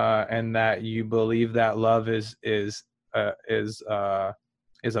sacrifice, and that you believe that love is a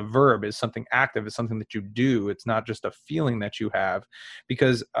verb, is something active, is something that you do. It's not just a feeling that you have,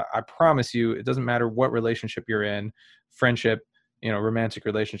 because I promise you, it doesn't matter what relationship you're in, friendship, romantic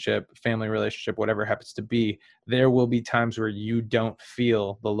relationship, family relationship, whatever it happens to be, there will be times where you don't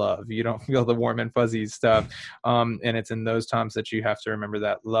feel the love. You don't feel the warm and fuzzy stuff. And it's in those times that you have to remember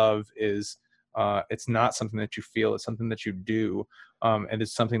that love is, it's not something that you feel, it's something that you do. And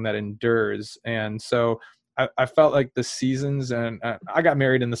it's something that endures. And so I felt like the seasons, and I got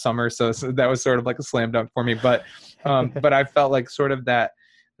married in the summer, so that was sort of like a slam dunk for me. But I felt like sort of that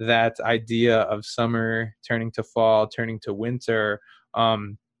idea of summer turning to fall, turning to winter.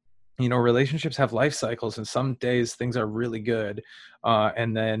 You know, relationships have life cycles, and some days things are really good,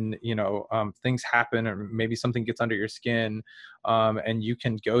 and then things happen, or maybe something gets under your skin, and you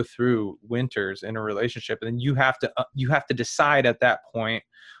can go through winters in a relationship, and then you have to decide at that point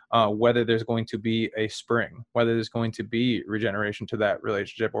whether there's going to be a spring, whether there's going to be regeneration to that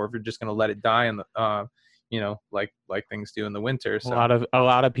relationship, or if you're just going to let it die in the like things do in the winter. So a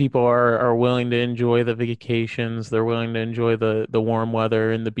lot of people are willing to enjoy the vacations. They're willing to enjoy the warm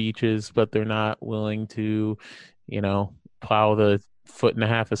weather and the beaches, but they're not willing to, plow the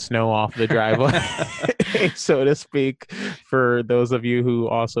 1.5 feet of snow off the driveway, so to speak. For those of you who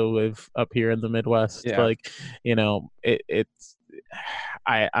also live up here in the Midwest,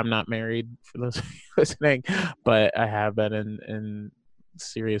 I'm not married, for those of you listening, but I have been in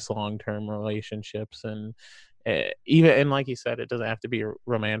serious long-term relationships, and even like you said, it doesn't have to be a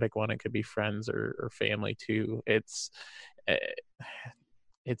romantic one. It could be friends or family too. It's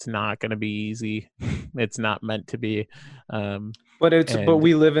not going to be easy. It's not meant to be. But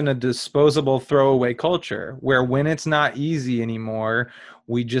we live in a disposable throwaway culture where when it's not easy anymore,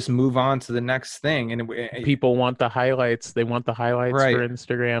 we just move on to the next thing. And people want the highlights. They want the highlights right. for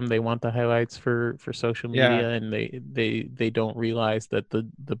Instagram. They want the highlights for social media, and they don't realize that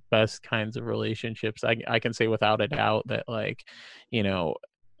the best kinds of relationships, I can say without a doubt that, like,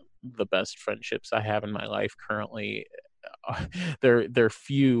 the best friendships I have in my life currently, they're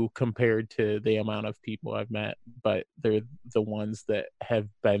few compared to the amount of people I've met, but they're the ones that have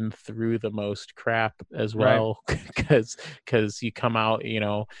been through the most crap as well, because you come out,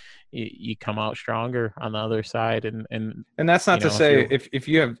 you come out stronger on the other side. And that's not to say if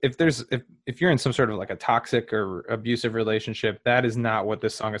you're in some sort of like a toxic or abusive relationship, that is not what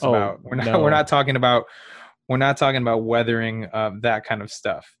this song is about. We're not talking about weathering that kind of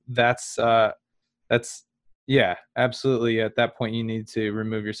stuff. That's yeah, absolutely. At that point, you need to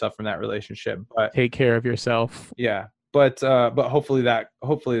remove yourself from that relationship. But take care of yourself. Yeah, but hopefully that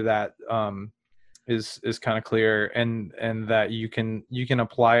is kind of clear, and that you can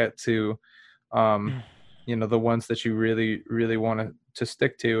apply it to the ones that you really really want to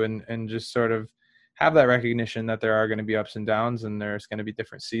stick to, and just sort of have that recognition that there are going to be ups and downs, and there's going to be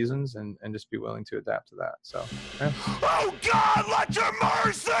different seasons, and just be willing to adapt to that. So yeah. Oh God, let your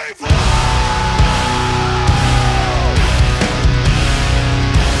mercy flow!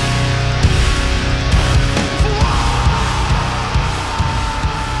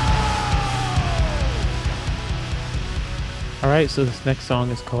 All right, so this next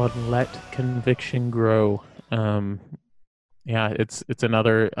song is called "Let Conviction Grow." Yeah, it's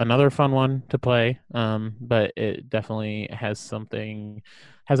another fun one to play, but it definitely has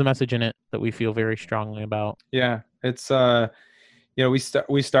a message in it that we feel very strongly about. Yeah, it's we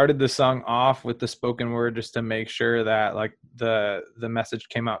started the song off with the spoken word just to make sure that like the message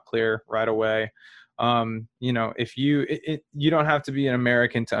came out clear right away. If you don't have to be an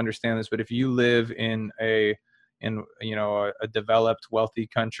American to understand this, but if you live in a developed, wealthy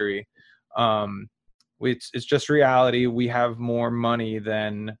country, it's just reality. We have more money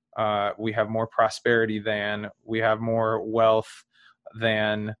than we have more prosperity than we have more wealth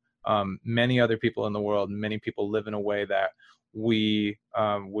than many other people in the world. Many people live in a way that we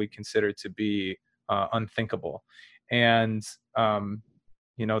consider to be unthinkable. And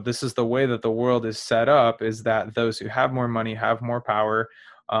this is the way that the world is set up, is that those who have more money have more power.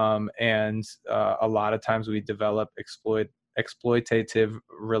 And a lot of times we develop exploitative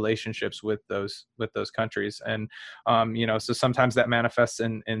relationships with those countries, and so sometimes that manifests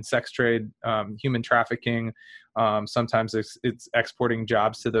in sex trade, human trafficking. Sometimes it's exporting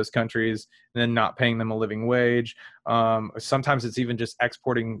jobs to those countries and then not paying them a living wage. Sometimes it's even just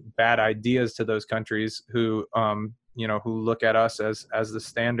exporting bad ideas to those countries who look at us as the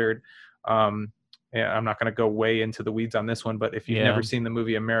standard. Yeah, I'm not going to go way into the weeds on this one, but if you've never seen the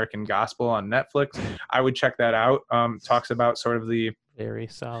movie American Gospel on Netflix, I would check that out. Talks about sort of the very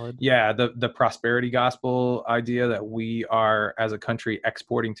solid. Yeah, the prosperity gospel idea that we are as a country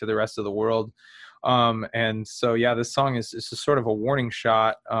exporting to the rest of the world. And so this song is sort of a warning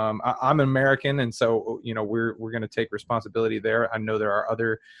shot. I'm an American, and so we're going to take responsibility there. I know there are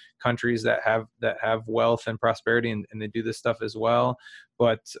other countries that have wealth and prosperity, and they do this stuff as well,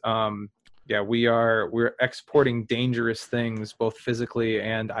 but we're exporting dangerous things, both physically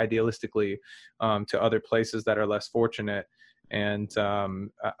and idealistically, to other places that are less fortunate. And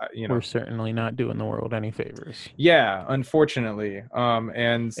We're certainly not doing the world any favors. Yeah, unfortunately.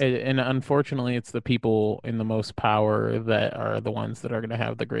 And unfortunately, it's the people in the most power that are the ones that are going to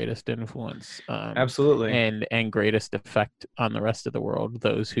have the greatest influence, absolutely, and greatest effect on the rest of the world.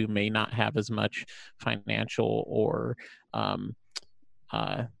 Those who may not have as much financial or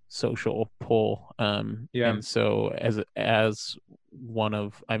social pull. And so, as one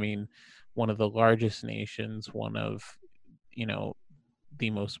of the largest nations, one of the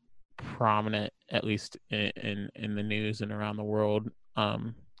most prominent, at least in the news and around the world,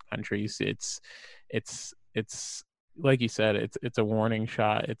 countries, it's like you said, it's a warning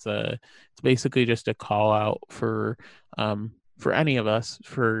shot. It's basically just a call out for any of us,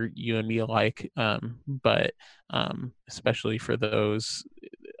 for you and me alike, but especially for those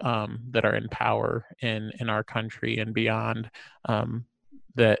that are in power in our country and beyond,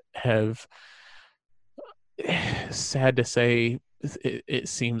 that have, sad to say, it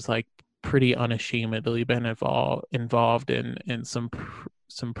seems like pretty unashamedly been involved in some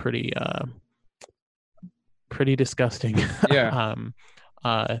pretty disgusting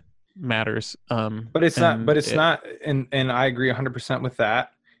matters. But it's not, and I agree 100% with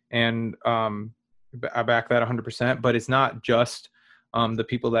that, and I back that 100%. But it's not just the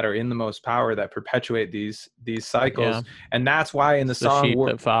people that are in the most power that perpetuate these cycles, and that's why in the song, sheep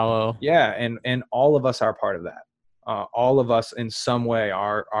that follow. Yeah, and all of us are part of that. All of us in some way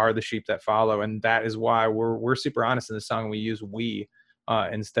are the sheep that follow, and that is why we're super honest in the song. We use we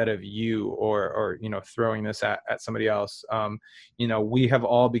instead of you, or throwing this at somebody else. We have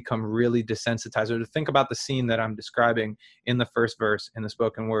all become really desensitized. Or to think about the scene that I'm describing in the first verse in the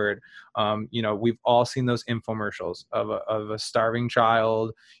spoken word. We've all seen those infomercials of a starving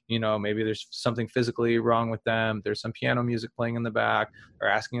child. Maybe there's something physically wrong with them. There's some piano music playing in the back, or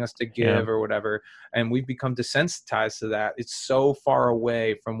asking us to give or whatever. And we've become desensitized to that. It's so far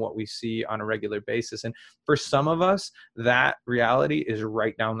away from what we see on a regular basis. And for some of us, that reality is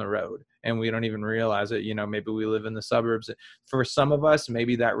right down the road, and we don't even realize it. Maybe we live in the suburbs. For some of us,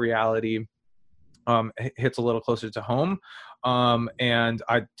 maybe that reality hits a little closer to home. And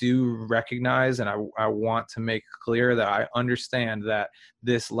I do recognize, and I want to make clear that I understand that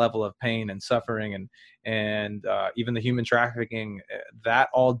this level of pain and suffering and even the human trafficking, that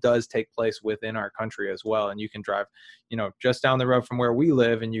all does take place within our country as well. And you can drive, just down the road from where we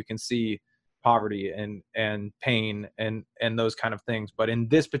live, and you can see poverty and pain and those kind of things. But in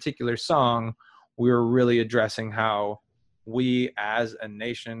this particular song, we were really addressing how we as a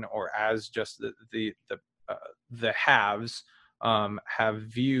nation, or as just the haves, have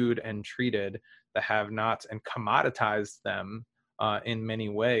viewed and treated the have-nots and commoditized them in many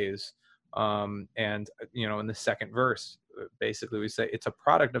ways. And in the second verse, basically we say it's a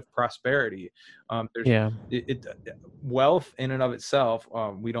product of prosperity. Wealth in and of itself,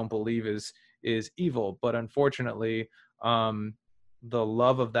 we don't believe is evil, but unfortunately, the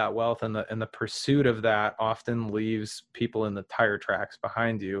love of that wealth and the pursuit of that often leaves people in the tire tracks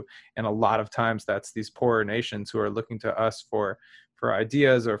behind you. And a lot of times that's these poorer nations who are looking to us for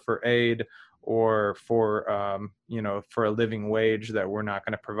ideas, or for aid, or for for a living wage that we're not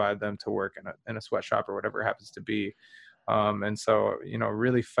going to provide them to work in a sweatshop or whatever it happens to be. And so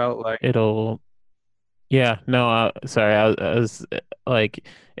really felt like sorry, I was like,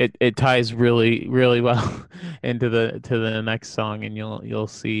 it ties really, really well into the next song, and you'll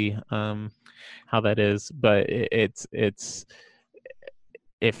see how that is. But it's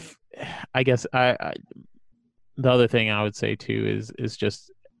if I guess I the other thing I would say too is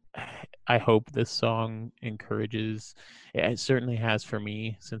just, I hope this song encourages. It certainly has for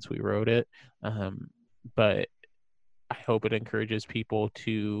me since we wrote it, but I hope it encourages people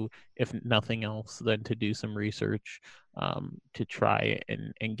to, if nothing else, then to do some research, to try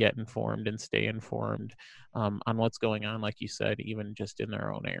and get informed and stay informed on what's going on, like you said, even just in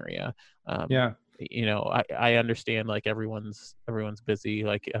their own area. I understand, like, everyone's busy.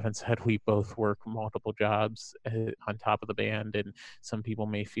 Like Evan said, we both work multiple jobs on top of the band, and some people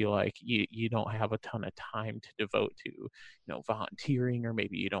may feel like you don't have a ton of time to devote to volunteering, or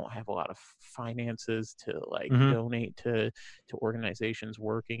maybe you don't have a lot of finances to donate to organizations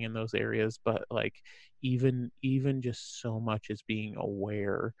working in those areas. But like, even just so much as being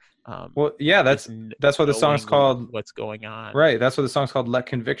aware. That's what the song's called. What's going on? Right. That's what the song's called. Let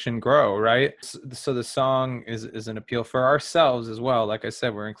Conviction Grow. Right. So the song is an appeal for ourselves as well. Like I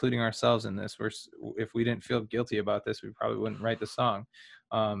said, we're including ourselves in this. If we didn't feel guilty about this, we probably wouldn't write the song.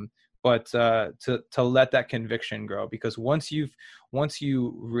 But to let that conviction grow, because once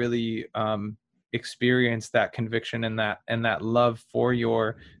you really experience that conviction and that love for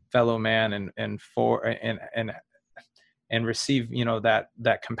your fellow man, and and receive,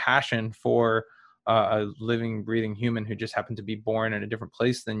 that compassion for a living, breathing human who just happened to be born in a different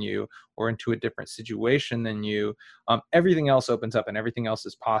place than you or into a different situation than you, everything else opens up and everything else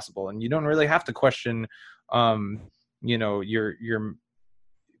is possible. And you don't really have to question, your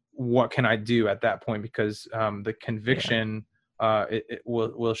what can I do at that point, because the conviction it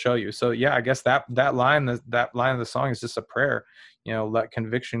will show you. So yeah, I guess that line of the song is just a prayer. Let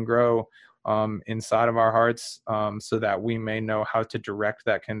conviction grow inside of our hearts, so that we may know how to direct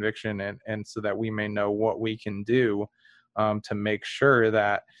that conviction, and so that we may know what we can do to make sure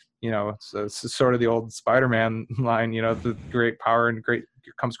that, so it's sort of the old Spider-Man line, the great power and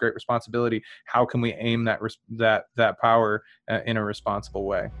comes great responsibility. How can we aim that power in a responsible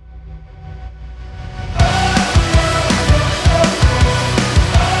way?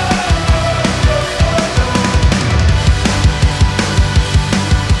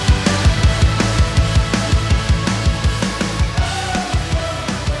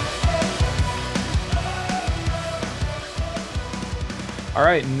 All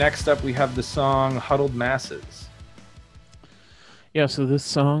right, next up we have the song Huddled Masses. Yeah, so this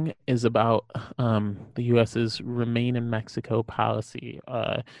song is about the U.S.'s Remain in Mexico policy,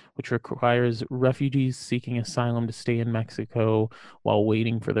 which requires refugees seeking asylum to stay in Mexico while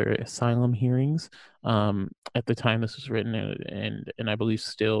waiting for their asylum hearings. At the time this was written, and I believe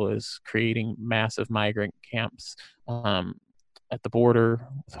still is, creating massive migrant camps at the border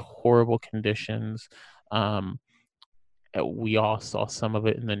with horrible conditions. We all saw some of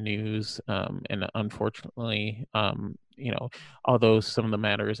it in the news, and unfortunately, although some of the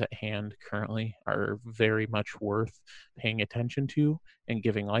matters at hand currently are very much worth paying attention to and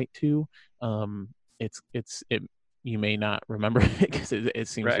giving light to, you may not remember it because it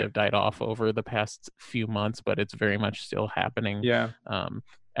seems Right. to have died off over the past few months, but it's very much still happening. Yeah.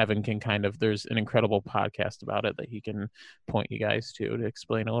 Evan can there's an incredible podcast about it that he can point you guys to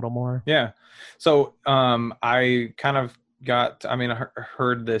explain a little more. Yeah. So I kind of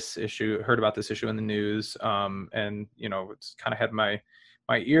heard about this issue in the news, and it's kind of had my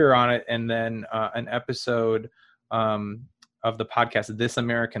ear on it. And then an episode of the podcast This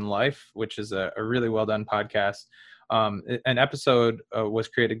American Life, which is a really well done podcast, an episode was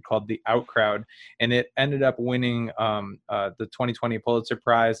created called The Outcrowd, and it ended up winning the 2020 Pulitzer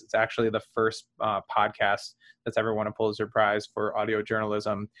Prize. It's actually the first podcast that's ever won a Pulitzer Prize for audio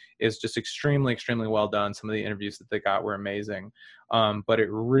journalism. Is just extremely, extremely well done. Some of the interviews that they got were amazing, but it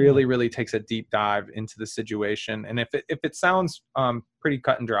really, really takes a deep dive into the situation. And if it sounds pretty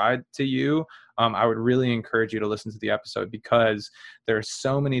cut and dried to you, I would really encourage you to listen to the episode, because there's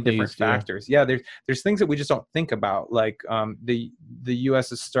so many different factors. Yeah, there's things that we just don't think about. Like the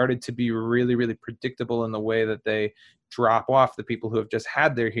U.S. has started to be really, really predictable in the way that they drop off the people who have just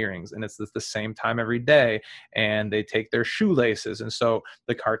had their hearings, and it's the same time every day, and they take their shoelaces. And so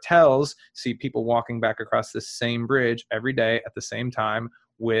the cartels see people walking back across the same bridge every day at the same time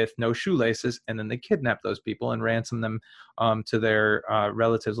with no shoelaces, and then they kidnap those people and ransom them to their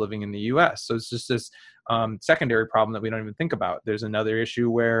relatives living in the U.S. So it's just this secondary problem that we don't even think about. There's another issue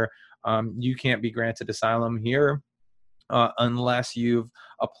where you can't be granted asylum here unless you've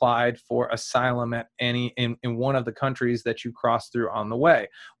applied for asylum at in one of the countries that you cross through on the way.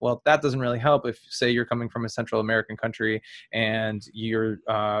 Well, that doesn't really help if, say, you're coming from a Central American country and you're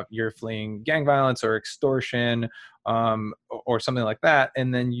fleeing gang violence or extortion or something like that,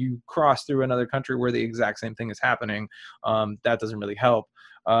 and then you cross through another country where the exact same thing is happening. That doesn't really help,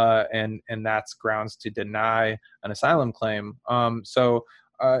 and that's grounds to deny an asylum claim. So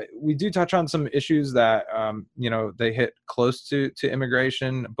we do touch on some issues that, they hit close to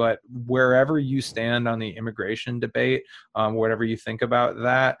immigration, but wherever you stand on the immigration debate, whatever you think about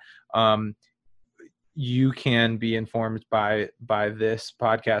that, you can be informed by this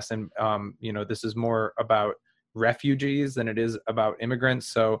podcast. And, this is more about refugees than it is about immigrants.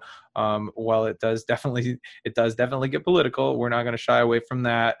 So while it does definitely get political, we're not going to shy away from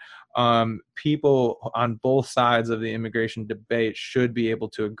that. People on both sides of the immigration debate should be able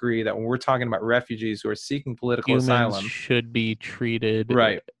to agree that when we're talking about refugees who are seeking political asylum, should be treated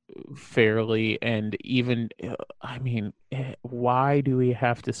right fairly. And even, why do we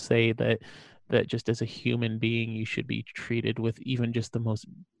have to say that just as a human being you should be treated with even just the most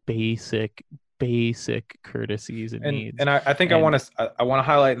basic courtesies and needs? And I think I want to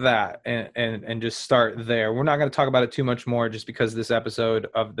highlight that and just start there. We're not going to talk about it too much more, just because this episode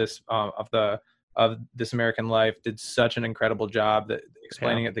of this of This American Life did such an incredible job that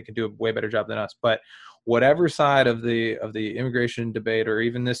explaining it. They could do a way better job than us. But whatever side of the immigration debate, or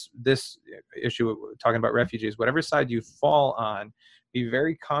even this issue talking about refugees, whatever side you fall on, be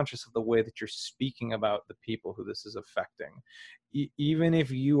very conscious of the way that you're speaking about the people who this is affecting. Even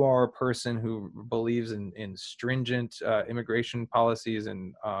if you are a person who believes in stringent immigration policies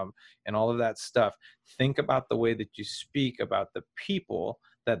and all of that stuff, think about the way that you speak about the people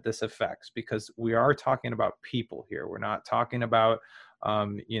that this affects, because we are talking about people here. We're not talking about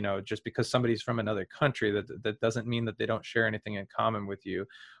just because somebody's from another country, that doesn't mean that they don't share anything in common with you.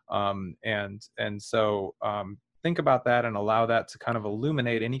 So think about that and allow that to kind of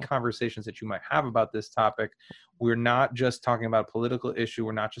illuminate any conversations that you might have about this topic. We're not just talking about a political issue.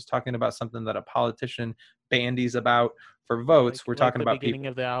 We're not just talking about something that a politician bandies about for votes. We're talking about the beginning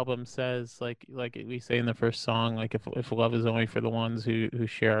of the album says, like we say in the first song, like if love is only for the ones who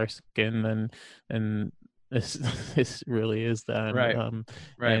share our skin, then this really is that. Right.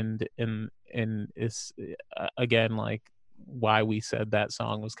 And it's again, like, why we said that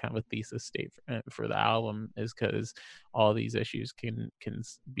song was kind of a thesis statement for the album is because all these issues can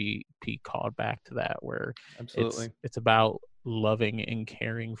be called back to that, where absolutely it's about loving and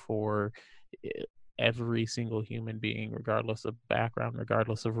caring for every single human being, regardless of background,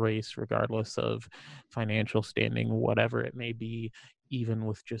 regardless of race, regardless of financial standing, whatever it may be, even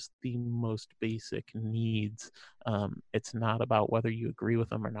with just the most basic needs. It's not about whether you agree with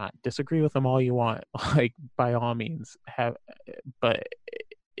them or not. Disagree with them all you want, like, by all means have, but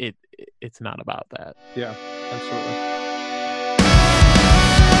it's not about that. Yeah, absolutely.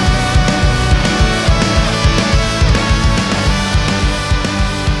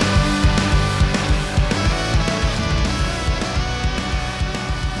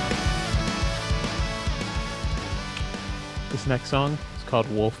 This next song is called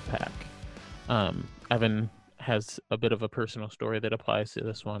Wolfpack. Evan has a bit of a personal story that applies to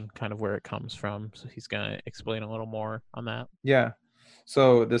this one, kind of where it comes from. So he's going to explain a little more on that. Yeah.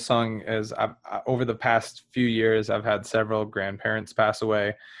 So this song is, over the past few years, I've had several grandparents pass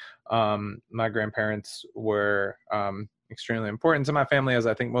away. My grandparents were extremely important to my family, as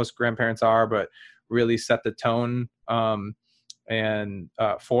I think most grandparents are, but really set the tone for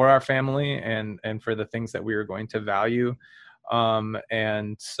our family and for the things that we were going to value.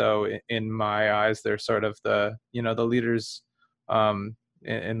 And so in my eyes, they're sort of the leaders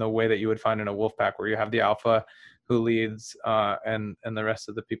in the way that you would find in a wolf pack, where you have the alpha who leads and the rest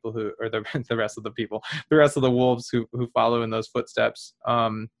of the people the rest of the wolves who follow in those footsteps.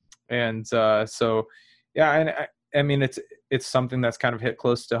 So yeah, and I mean, it's something that's kind of hit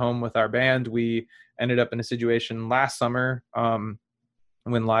close to home with our band. We ended up in a situation last summer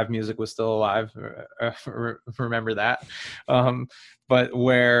when live music was still alive, remember that, but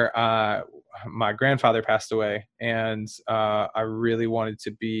where my grandfather passed away, and I really wanted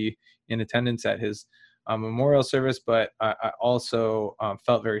to be in attendance at his memorial service, but I also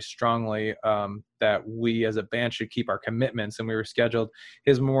felt very strongly that we as a band should keep our commitments, and we were scheduled,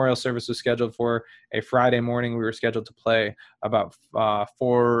 his memorial service was scheduled for a Friday morning. We were scheduled to play about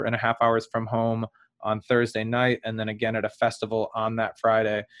 4.5 hours from home on Thursday night, and then again at a festival on that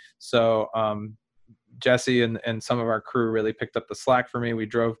Friday. So Jesse and some of our crew really picked up the slack for me.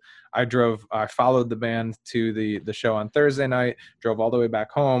 I followed the band to the show on Thursday night, drove all the way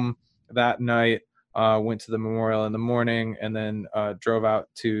back home that night, went to the memorial in the morning, and then drove out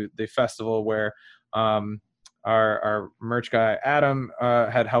to the festival where our merch guy Adam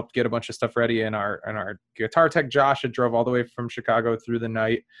had helped get a bunch of stuff ready, and our guitar tech Josh had drove all the way from Chicago through the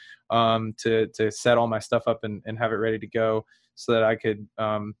night to set all my stuff up and have it ready to go so that I could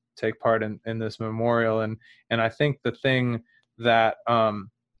take part in this memorial. And I think the thing that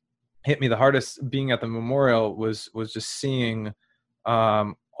hit me the hardest being at the memorial was just seeing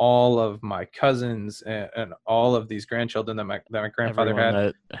all of my cousins and all of these grandchildren that my grandfather Everyone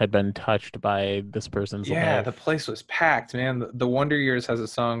had that had been touched by this person's life. The place was packed, man. The Wonder Years has a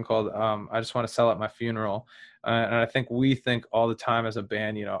song called I Just Want to Sell at My Funeral. And I think we think all the time as a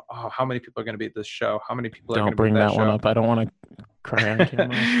band, how many people are going to be at this show? How many people are going to be at that show? Don't bring that one up. I don't want to cry on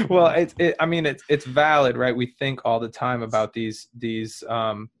camera. Well, it's valid, right? We think all the time about these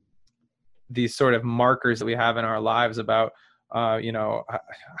sort of markers that we have in our lives about, how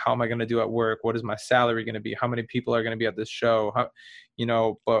am I going to do at work? What is my salary going to be? How many people are going to be at this show?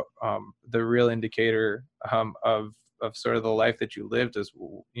 But the real indicator of sort of the life that you lived is,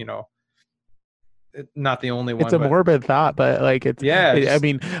 not the only one. It's a morbid thought, but like I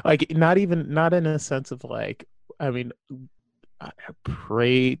mean, like not in a sense of like, I mean, I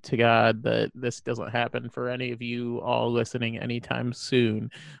pray to God that this doesn't happen for any of you all listening anytime soon,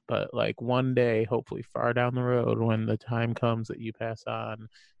 but like one day, hopefully far down the road, when the time comes that you pass on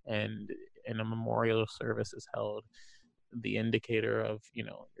and and a memorial service is held, the indicator of, you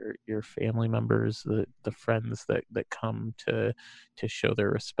know, your family members, the friends that come to show their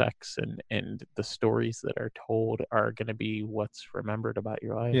respects, and the stories that are told are going to be what's remembered about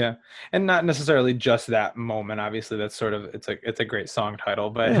your life. Yeah, and not necessarily just that moment. Obviously, that's sort of, it's a great song title,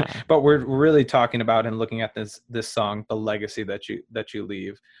 but Yeah. but we're really talking about and looking at this song, the legacy that you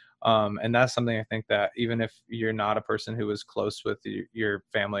leave. And that's something I think that even if you're not a person who is close with your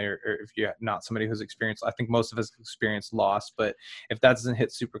family, or if you're not somebody who's experienced, I think most of us experience loss, but if that doesn't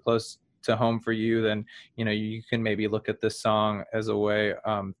hit super close to home for you, then you know you can maybe look at this song as a way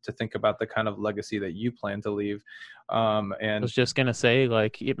to think about the kind of legacy that you plan to leave. I And was just gonna say,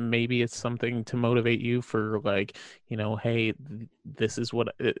 like, maybe it's something to motivate you for, like, you know, hey, this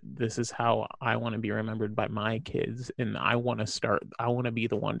is how I want to be remembered by my kids, and I want to be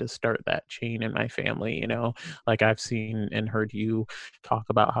the one to start that chain in my family. You know, like I've seen and heard you talk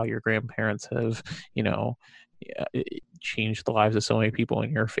about how your grandparents have, you know, changed the lives of so many people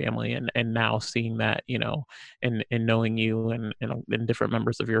in your family, and now seeing that, you know, and knowing you and different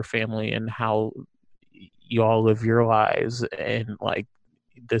members of your family, and how you all live your lives, and like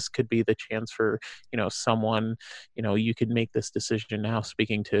this could be the chance for, you know, someone, you know, you could make this decision now,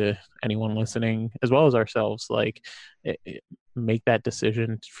 speaking to anyone listening as well as ourselves, like make that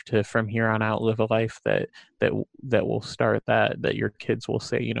decision to from here on out live a life that will start that your kids will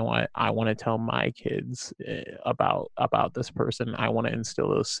say, you know what, I want to tell my kids about this person. I want to instill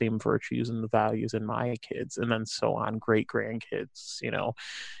those same virtues and the values in my kids, and then so on, great grandkids, you know,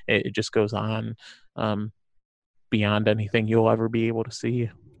 it just goes on, beyond anything you'll ever be able to see.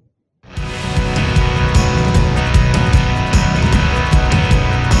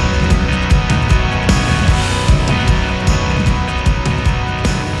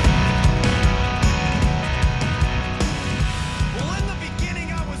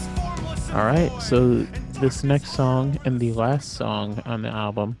 All right, so this next song and the last song on the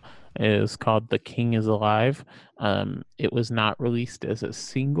album is called "The King Is Alive." It was not released as a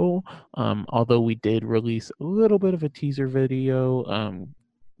single, although we did release a little bit of a teaser video,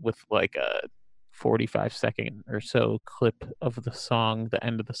 with like a 45-second or so clip of the song, the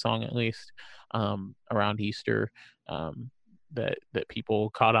end of the song at least, around Easter, that people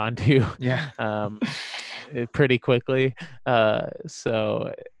caught on to. yeah. Pretty quickly.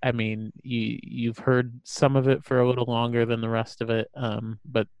 So I mean, you've heard some of it for a little longer than the rest of it,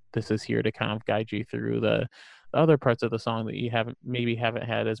 but this is here to kind of guide you through the other parts of the song that you haven't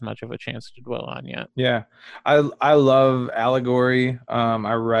had as much of a chance to dwell on yet. Yeah, I love allegory.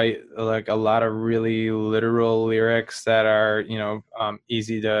 I write like a lot of really literal lyrics that are, you know,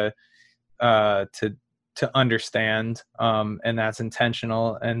 easy to understand, and that's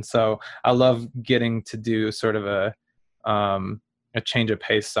intentional. And so I love getting to do sort of a change of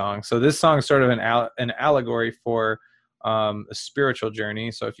pace song. So this song is sort of an allegory for a spiritual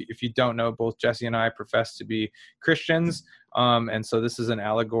journey. So if you don't know, both Jesse and I profess to be Christians, and so this is an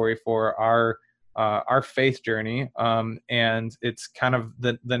allegory for our faith journey, and it's kind of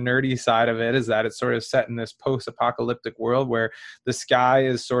the nerdy side of it is that it's sort of set in this post-apocalyptic world where the sky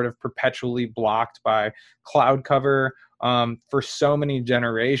is sort of perpetually blocked by cloud cover, for so many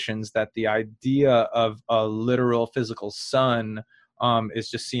generations that the idea of a literal physical sun is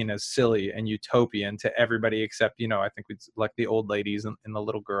just seen as silly and utopian to everybody except, you know, I think it's like the old ladies and the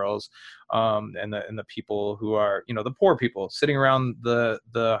little girls, and the people who are, you know, the poor people sitting around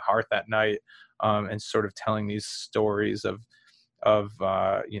the hearth at night, and sort of telling these stories of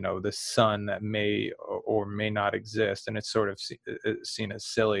you know, the sun that may or may not exist, and it's sort of seen as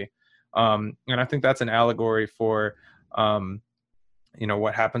silly. And I think that's an allegory for you know,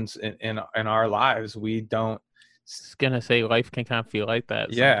 what happens in our lives. We don't. Was gonna say, life can kind of feel like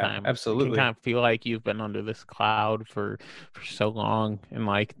that Yeah, sometimes. It absolutely. can kind of feel like you've been under this cloud for so long, and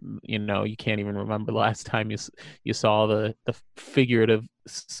like, you know, you can't even remember the last time you saw the figurative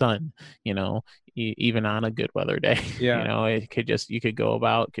sun. You know, even on a good weather day. Yeah. You know, you could go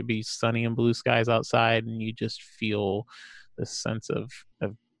about, it could be sunny and blue skies outside, and you just feel this sense of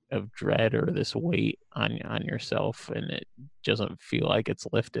dread or this weight on yourself, and it doesn't feel like it's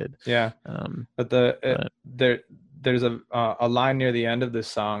lifted. Yeah. But there's a line near the end of this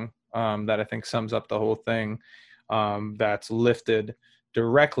song, that I think sums up the whole thing, that's lifted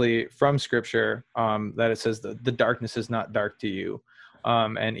directly from scripture, that it says the darkness is not dark to you.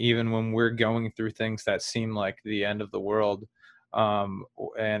 And even when we're going through things that seem like the end of the world,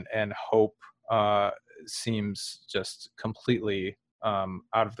 and hope seems just completely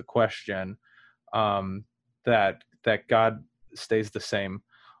out of the question, that God stays the same.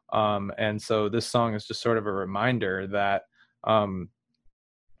 And so this song is just sort of a reminder that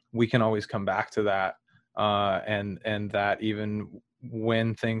we can always come back to that. And that even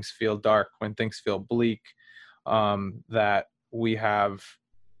when things feel dark, when things feel bleak, that we have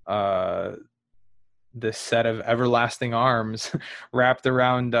this set of everlasting arms wrapped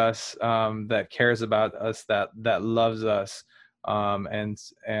around us, that cares about us, that loves us,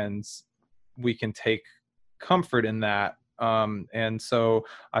 and we can take comfort in that. And so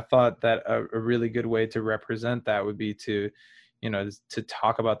I thought that a really good way to represent that would be to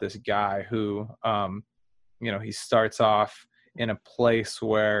talk about this guy who, he starts off in a place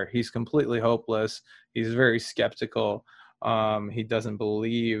where he's completely hopeless. He's very skeptical. He doesn't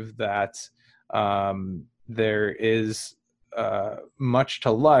believe that there is much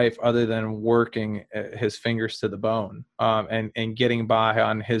to life other than working his fingers to the bone, and getting by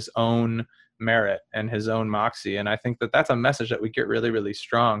on his own merit and his own moxie. And I think that that's a message that we get really, really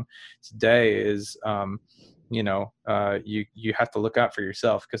strong today is, you have to look out for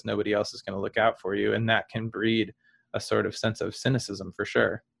yourself because nobody else is going to look out for you. And that can breed a sort of sense of cynicism for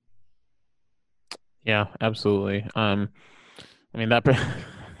sure. Yeah, absolutely. I mean, that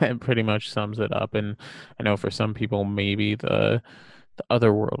that pretty much sums it up. And I know for some people, maybe the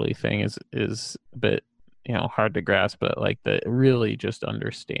otherworldly thing is a bit, hard to grasp, but like the really just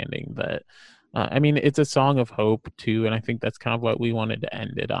understanding that, I mean, it's a song of hope too. And I think that's kind of what we wanted to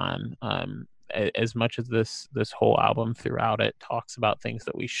end it on. As much as this whole album throughout it talks about things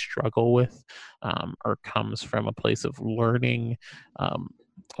that we struggle with, or comes from a place of learning,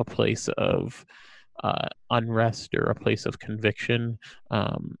 a place of unrest, or a place of conviction,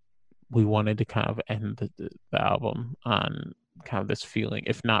 we wanted to kind of end the album on kind of this feeling,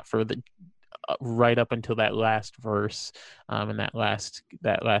 if not for the right up until that last verse, and that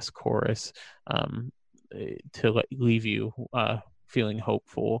last chorus, to leave you feeling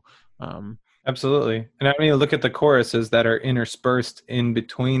hopeful. Absolutely. And I mean, look at the choruses that are interspersed in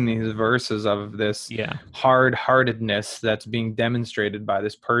between these verses of this hard-heartedness that's being demonstrated by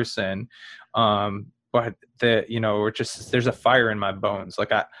this person. But there's a fire in my bones.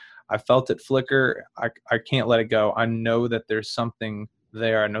 Like I felt it flicker. I can't let it go. I know that there's something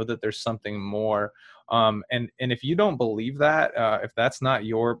there. I know that there's something more. And if you don't believe that, if that's not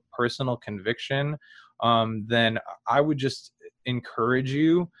your personal conviction, then I would just encourage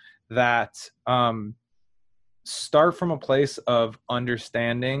you that start from a place of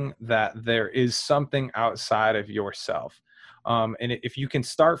understanding that there is something outside of yourself. And if you can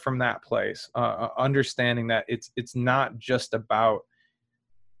start from that place, understanding that it's not just about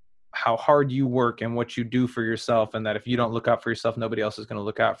how hard you work and what you do for yourself, and that if you don't look out for yourself, nobody else is going to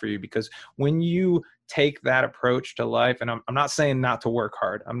look out for you. Because when you take that approach to life, and I'm not saying not to work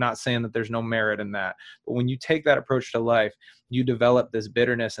hard, I'm not saying that there's no merit in that, but when you take that approach to life, you develop this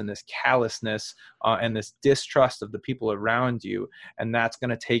bitterness and this callousness, and this distrust of the people around you, and that's going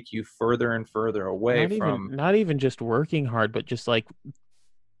to take you further and further away not even just working hard, but just like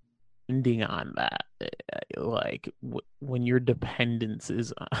ending on that, like when your dependence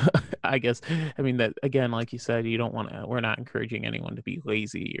is I guess, I mean, that again, like you said, we're not encouraging anyone to be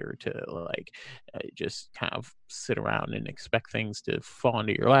lazy or to like just kind of sit around and expect things to fall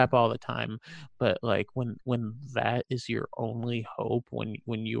into your lap all the time. But like when that is your only hope,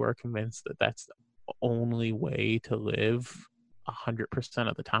 when you are convinced that that's the only way to live 100%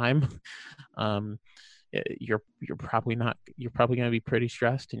 of the time, you're probably going to be pretty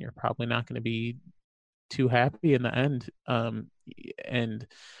stressed, and you're probably not going to be too happy in the end. And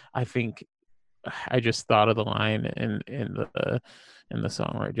I think I just thought of the line in the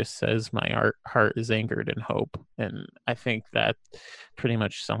song where it just says, "My heart is anchored in hope," and I think that pretty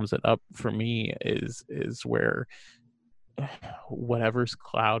much sums it up for me. Is where whatever's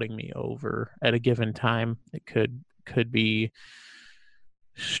clouding me over at a given time, it could be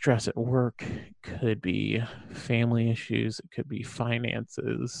stress at work, could be family issues, it could be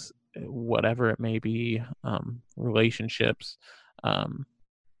finances, whatever it may be, relationships,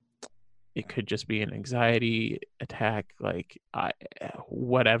 it could just be an anxiety attack. Like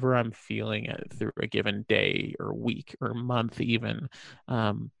whatever I'm feeling through a given day or week or month even,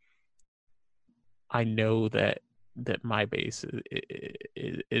 I know that my base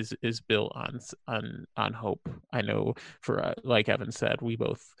is built on hope. I know, for like Evan said, we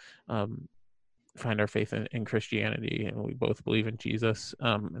both find our faith in Christianity, and we both believe in Jesus.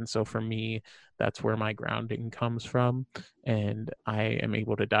 And so for me, that's where my grounding comes from, and I am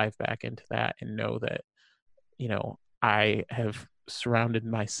able to dive back into that and know that, I have surrounded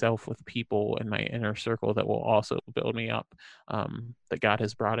myself with people in my inner circle that will also build me up, that God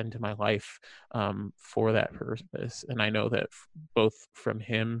has brought into my life for that purpose. And I know that both from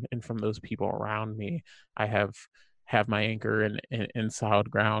him and from those people around me, I have have my anchor in solid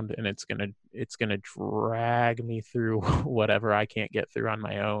ground, and it's gonna drag me through whatever I can't get through on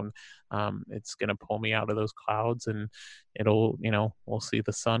my own. It's gonna pull me out of those clouds, and it'll, we'll see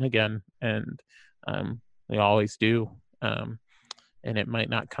the sun again, and we always do. And it might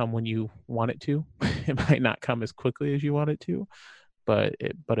not come when you want it to. It might not come as quickly as you want it to, but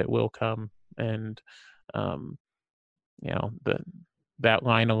it will come. And that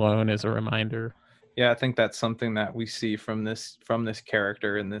line alone is a reminder. Yeah, I think that's something that we see from this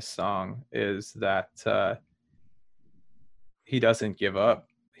character in this song, is that he doesn't give up.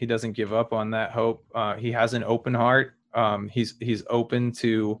 He doesn't give up on that hope. He has an open heart. He's open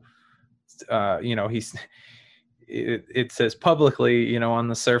to, it says publicly, on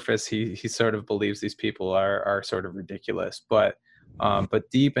the surface, he sort of believes these people are sort of ridiculous, but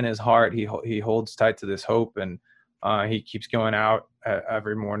deep in his heart, he holds tight to this hope, and he keeps going out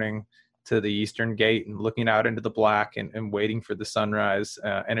every morning to the eastern gate and looking out into the black and waiting for the sunrise,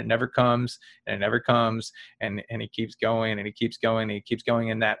 and it never comes, and it never comes, and he keeps going, and he keeps going, and he keeps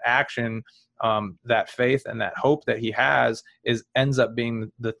going. And that action, that faith and that hope that he has ends up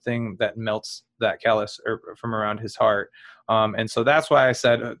being the thing that melts that callus from around his heart. And so that's why I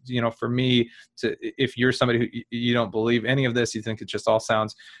said, for me, if you're somebody who you don't believe any of this, you think it just all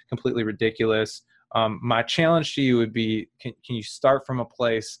sounds completely ridiculous, my challenge to you would be, can you start from a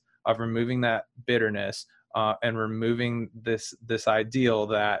place of removing that bitterness, and removing this ideal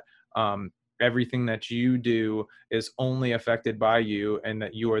that everything that you do is only affected by you, and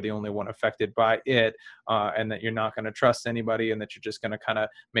that you are the only one affected by it, and that you're not going to trust anybody, and that you're just going to kind of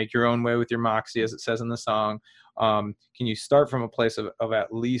make your own way with your moxie, as it says in the song. Can you start from a place of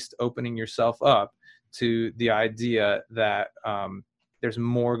at least opening yourself up to the idea that there's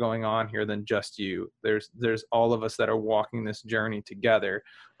more going on here than just you. There's all of us that are walking this journey together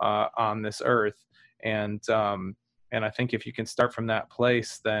on this earth, and I think if you can start from that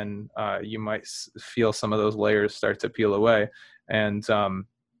place, then you might feel some of those layers start to peel away, and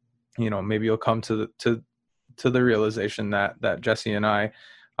maybe you'll come to the realization that Jesse and I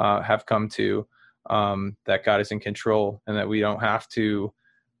have come to, that God is in control, and that we don't have to.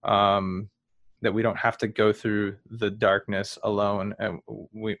 That we don't have to go through the darkness alone, and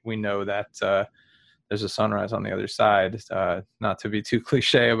we know that there's a sunrise on the other side. Not to be too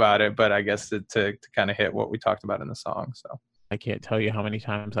cliche about it, but I guess to kind of hit what we talked about in the song. So I can't tell you how many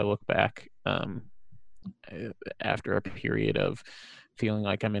times I look back after a period of feeling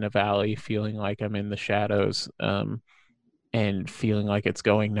like I'm in a valley, feeling like I'm in the shadows, and feeling like it's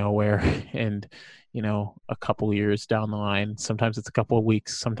going nowhere. And a couple years down the line, sometimes it's a couple of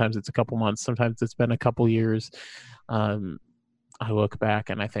weeks, sometimes it's a couple months, sometimes it's been a couple years, I look back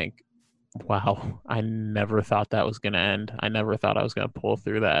and I think, wow, I never thought that was going to end. I never thought I was going to pull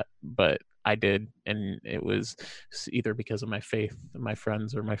through that, but I did. And it was either because of my faith, my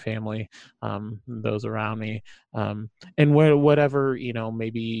friends, or my family, those around me. And whatever,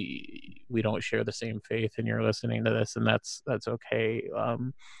 maybe we don't share the same faith and you're listening to this, and that's okay.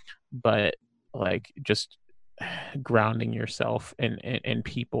 But like, just grounding yourself in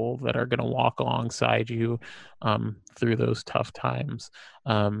people that are going to walk alongside you through those tough times,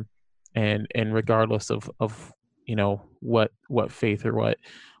 and regardless of what faith or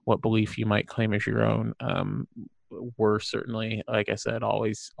what belief you might claim as your own, we're certainly, like I said,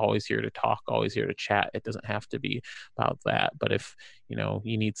 always here to talk, always here to chat. It doesn't have to be about that, but if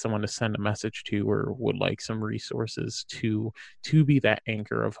you need someone to send a message to, or would like some resources to be that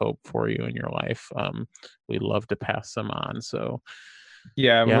anchor of hope for you in your life, we'd love to pass them on. So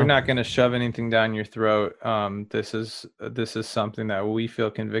yeah, we're not going to shove anything down your throat. This is something that we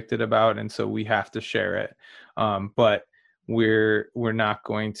feel convicted about, and so we have to share it. But we're not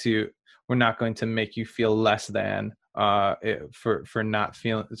going to make you feel less than for not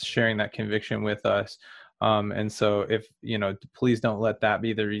sharing that conviction with us. And so if please don't let that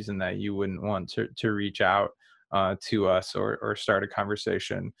be the reason that you wouldn't want to reach out to us or start a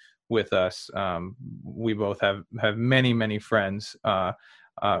conversation with us. We both have many friends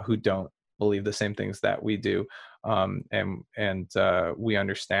who don't believe the same things that we do, and we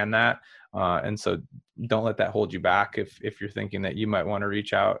understand that, and so don't let that hold you back if you're thinking that you might want to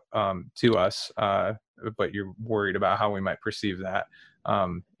reach out to us, but you're worried about how we might perceive that.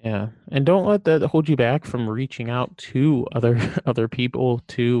 Yeah, and don't let that hold you back from reaching out to other people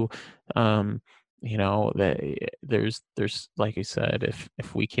too. That there's like you said,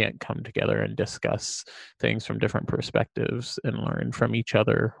 if we can't come together and discuss things from different perspectives and learn from each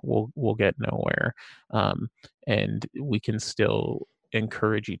other, we'll get nowhere. And we can still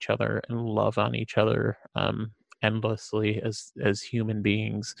encourage each other and love on each other endlessly as human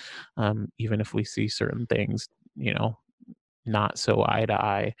beings, even if we see certain things not so eye to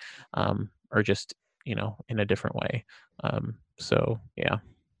eye, or just, in a different way. So yeah.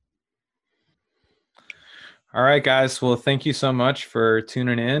 All right, guys. Well, thank you so much for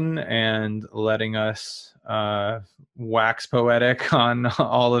tuning in and letting us wax poetic on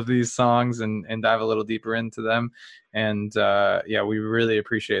all of these songs and dive a little deeper into them. And yeah, we really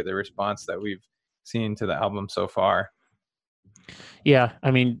appreciate the response that we've seen to the album so far. Yeah,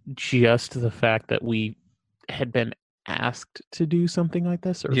 I mean, just the fact that we had been asked to do something like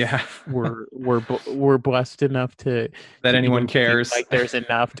this, or Yeah. we're blessed enough to anyone even feel cares. like there's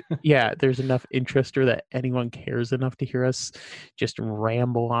enough there's enough interest, or that anyone cares enough to hear us just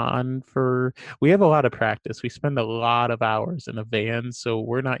ramble on. We have a lot of practice. We spend a lot of hours in a van, so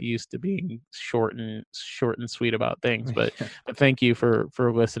we're not used to being short and sweet about things. But thank you for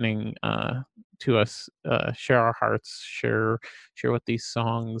listening to us share our hearts, share what these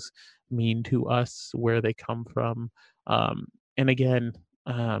songs mean to us, where they come from. And again,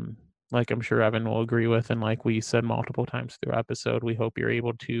 like I'm sure Evan will agree with, and like we said multiple times through episode, we hope you're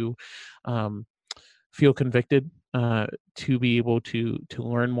able to feel convicted, to be able to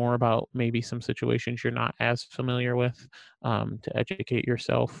learn more about maybe some situations you're not as familiar with, to educate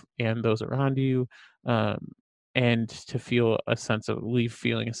yourself and those around you, and to leave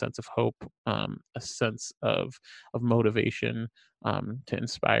feeling a sense of hope, a sense of motivation, to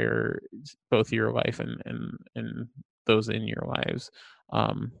inspire both your life and those in your lives.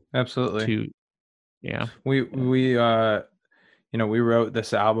 Absolutely. Yeah. We wrote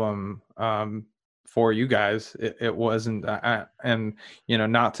this album for you guys. It wasn't, and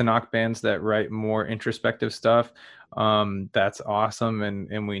not to knock bands that write more introspective stuff. That's awesome,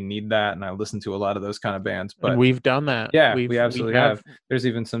 and we need that. And I listen to a lot of those kind of bands. But we've done that. Yeah, we absolutely have. There's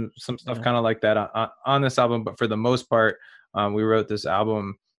even some stuff kind of like that on this album. But for the most part, we wrote this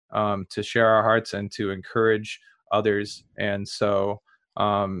album to share our hearts and to encourage others. And so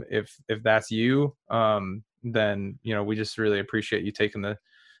if that's you, then we just really appreciate you taking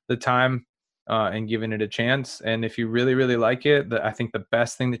the time and giving it a chance. And if you really, really like it, I think the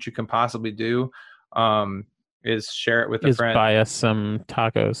best thing that you can possibly do is share it with a friend. Buy us some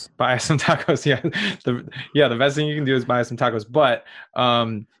tacos. Yeah. The best thing you can do is buy us some tacos. But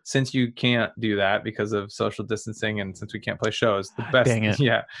since you can't do that because of social distancing, and since we can't play shows, the best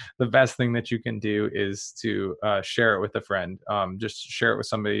thing that you can do is to share it with a friend. Just share it with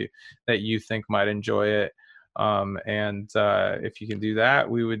somebody that you think might enjoy it. And if you can do that,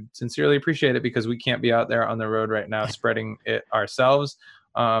 we would sincerely appreciate it, because we can't be out there on the road right now spreading it ourselves.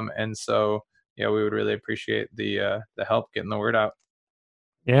 And so we would really appreciate the help getting the word out.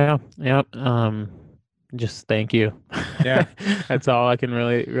 Yeah. Just thank you. Yeah. That's all I can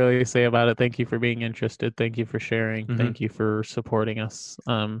really say about it. Thank you for being interested. Thank you for sharing. Mm-hmm. Thank you for supporting us.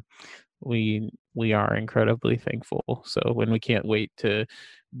 We are incredibly thankful. So when we can't wait to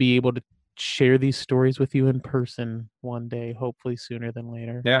be able to share these stories with you in person one day, hopefully sooner than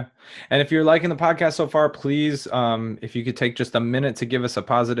later. Yeah. And if you're liking the podcast so far, please, if you could take just a minute to give us a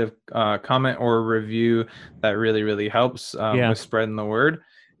positive comment or a review, that really, really helps with spreading the word.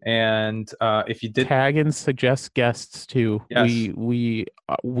 And if you did tag and suggest guests too, yes. we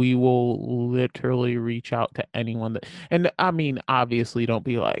will literally reach out to anyone that, and I mean, obviously don't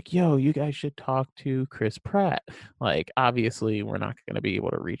be like, yo, you guys should talk to Chris Pratt. Like, obviously we're not going to be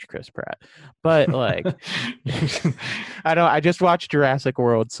able to reach Chris Pratt, but like, I just watched Jurassic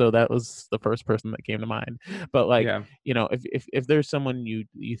World, so that was the first person that came to mind. But like, if there's someone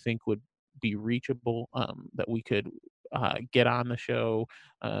you think would be reachable, that we could get on the show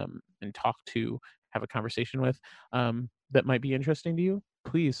and talk to, have a conversation with, that might be interesting to you,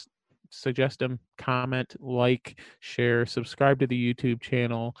 please suggest them, comment, like, share, subscribe to the YouTube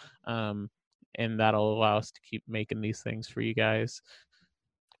channel, and that'll allow us to keep making these things for you guys.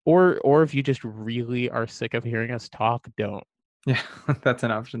 Or if you just really are sick of hearing us talk, don't. Yeah, that's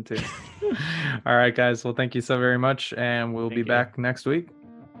an option too. All right, guys. Well, thank you so very much, and we'll be back next week.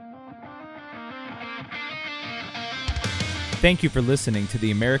 Thank you for listening to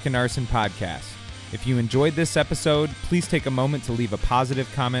the American Arson Podcast. If you enjoyed this episode, please take a moment to leave a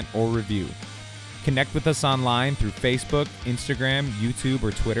positive comment or review. Connect with us online through Facebook, Instagram, YouTube,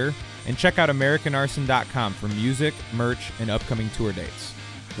 or Twitter, and check out AmericanArson.com for music, merch, and upcoming tour dates.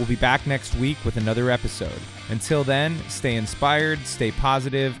 We'll be back next week with another episode. Until then, stay inspired, stay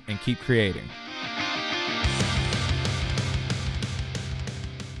positive, and keep creating.